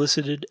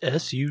Unsolicited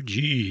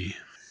SUG.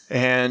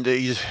 And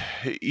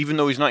even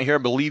though he's not here, I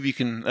believe you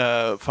can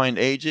find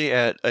AJ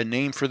at A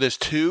Name for This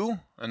 2,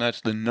 and that's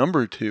the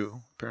number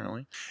 2,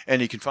 apparently.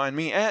 And you can find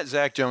me at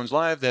Zach Jones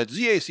Live, that's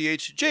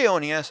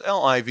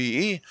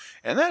ZachJonesLive,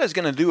 and that is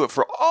going to do it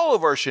for all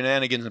of our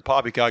shenanigans and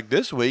poppycock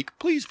this week.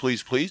 Please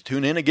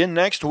tune in again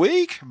next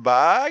week.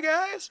 Bye,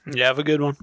 guys. Yeah, have a good one.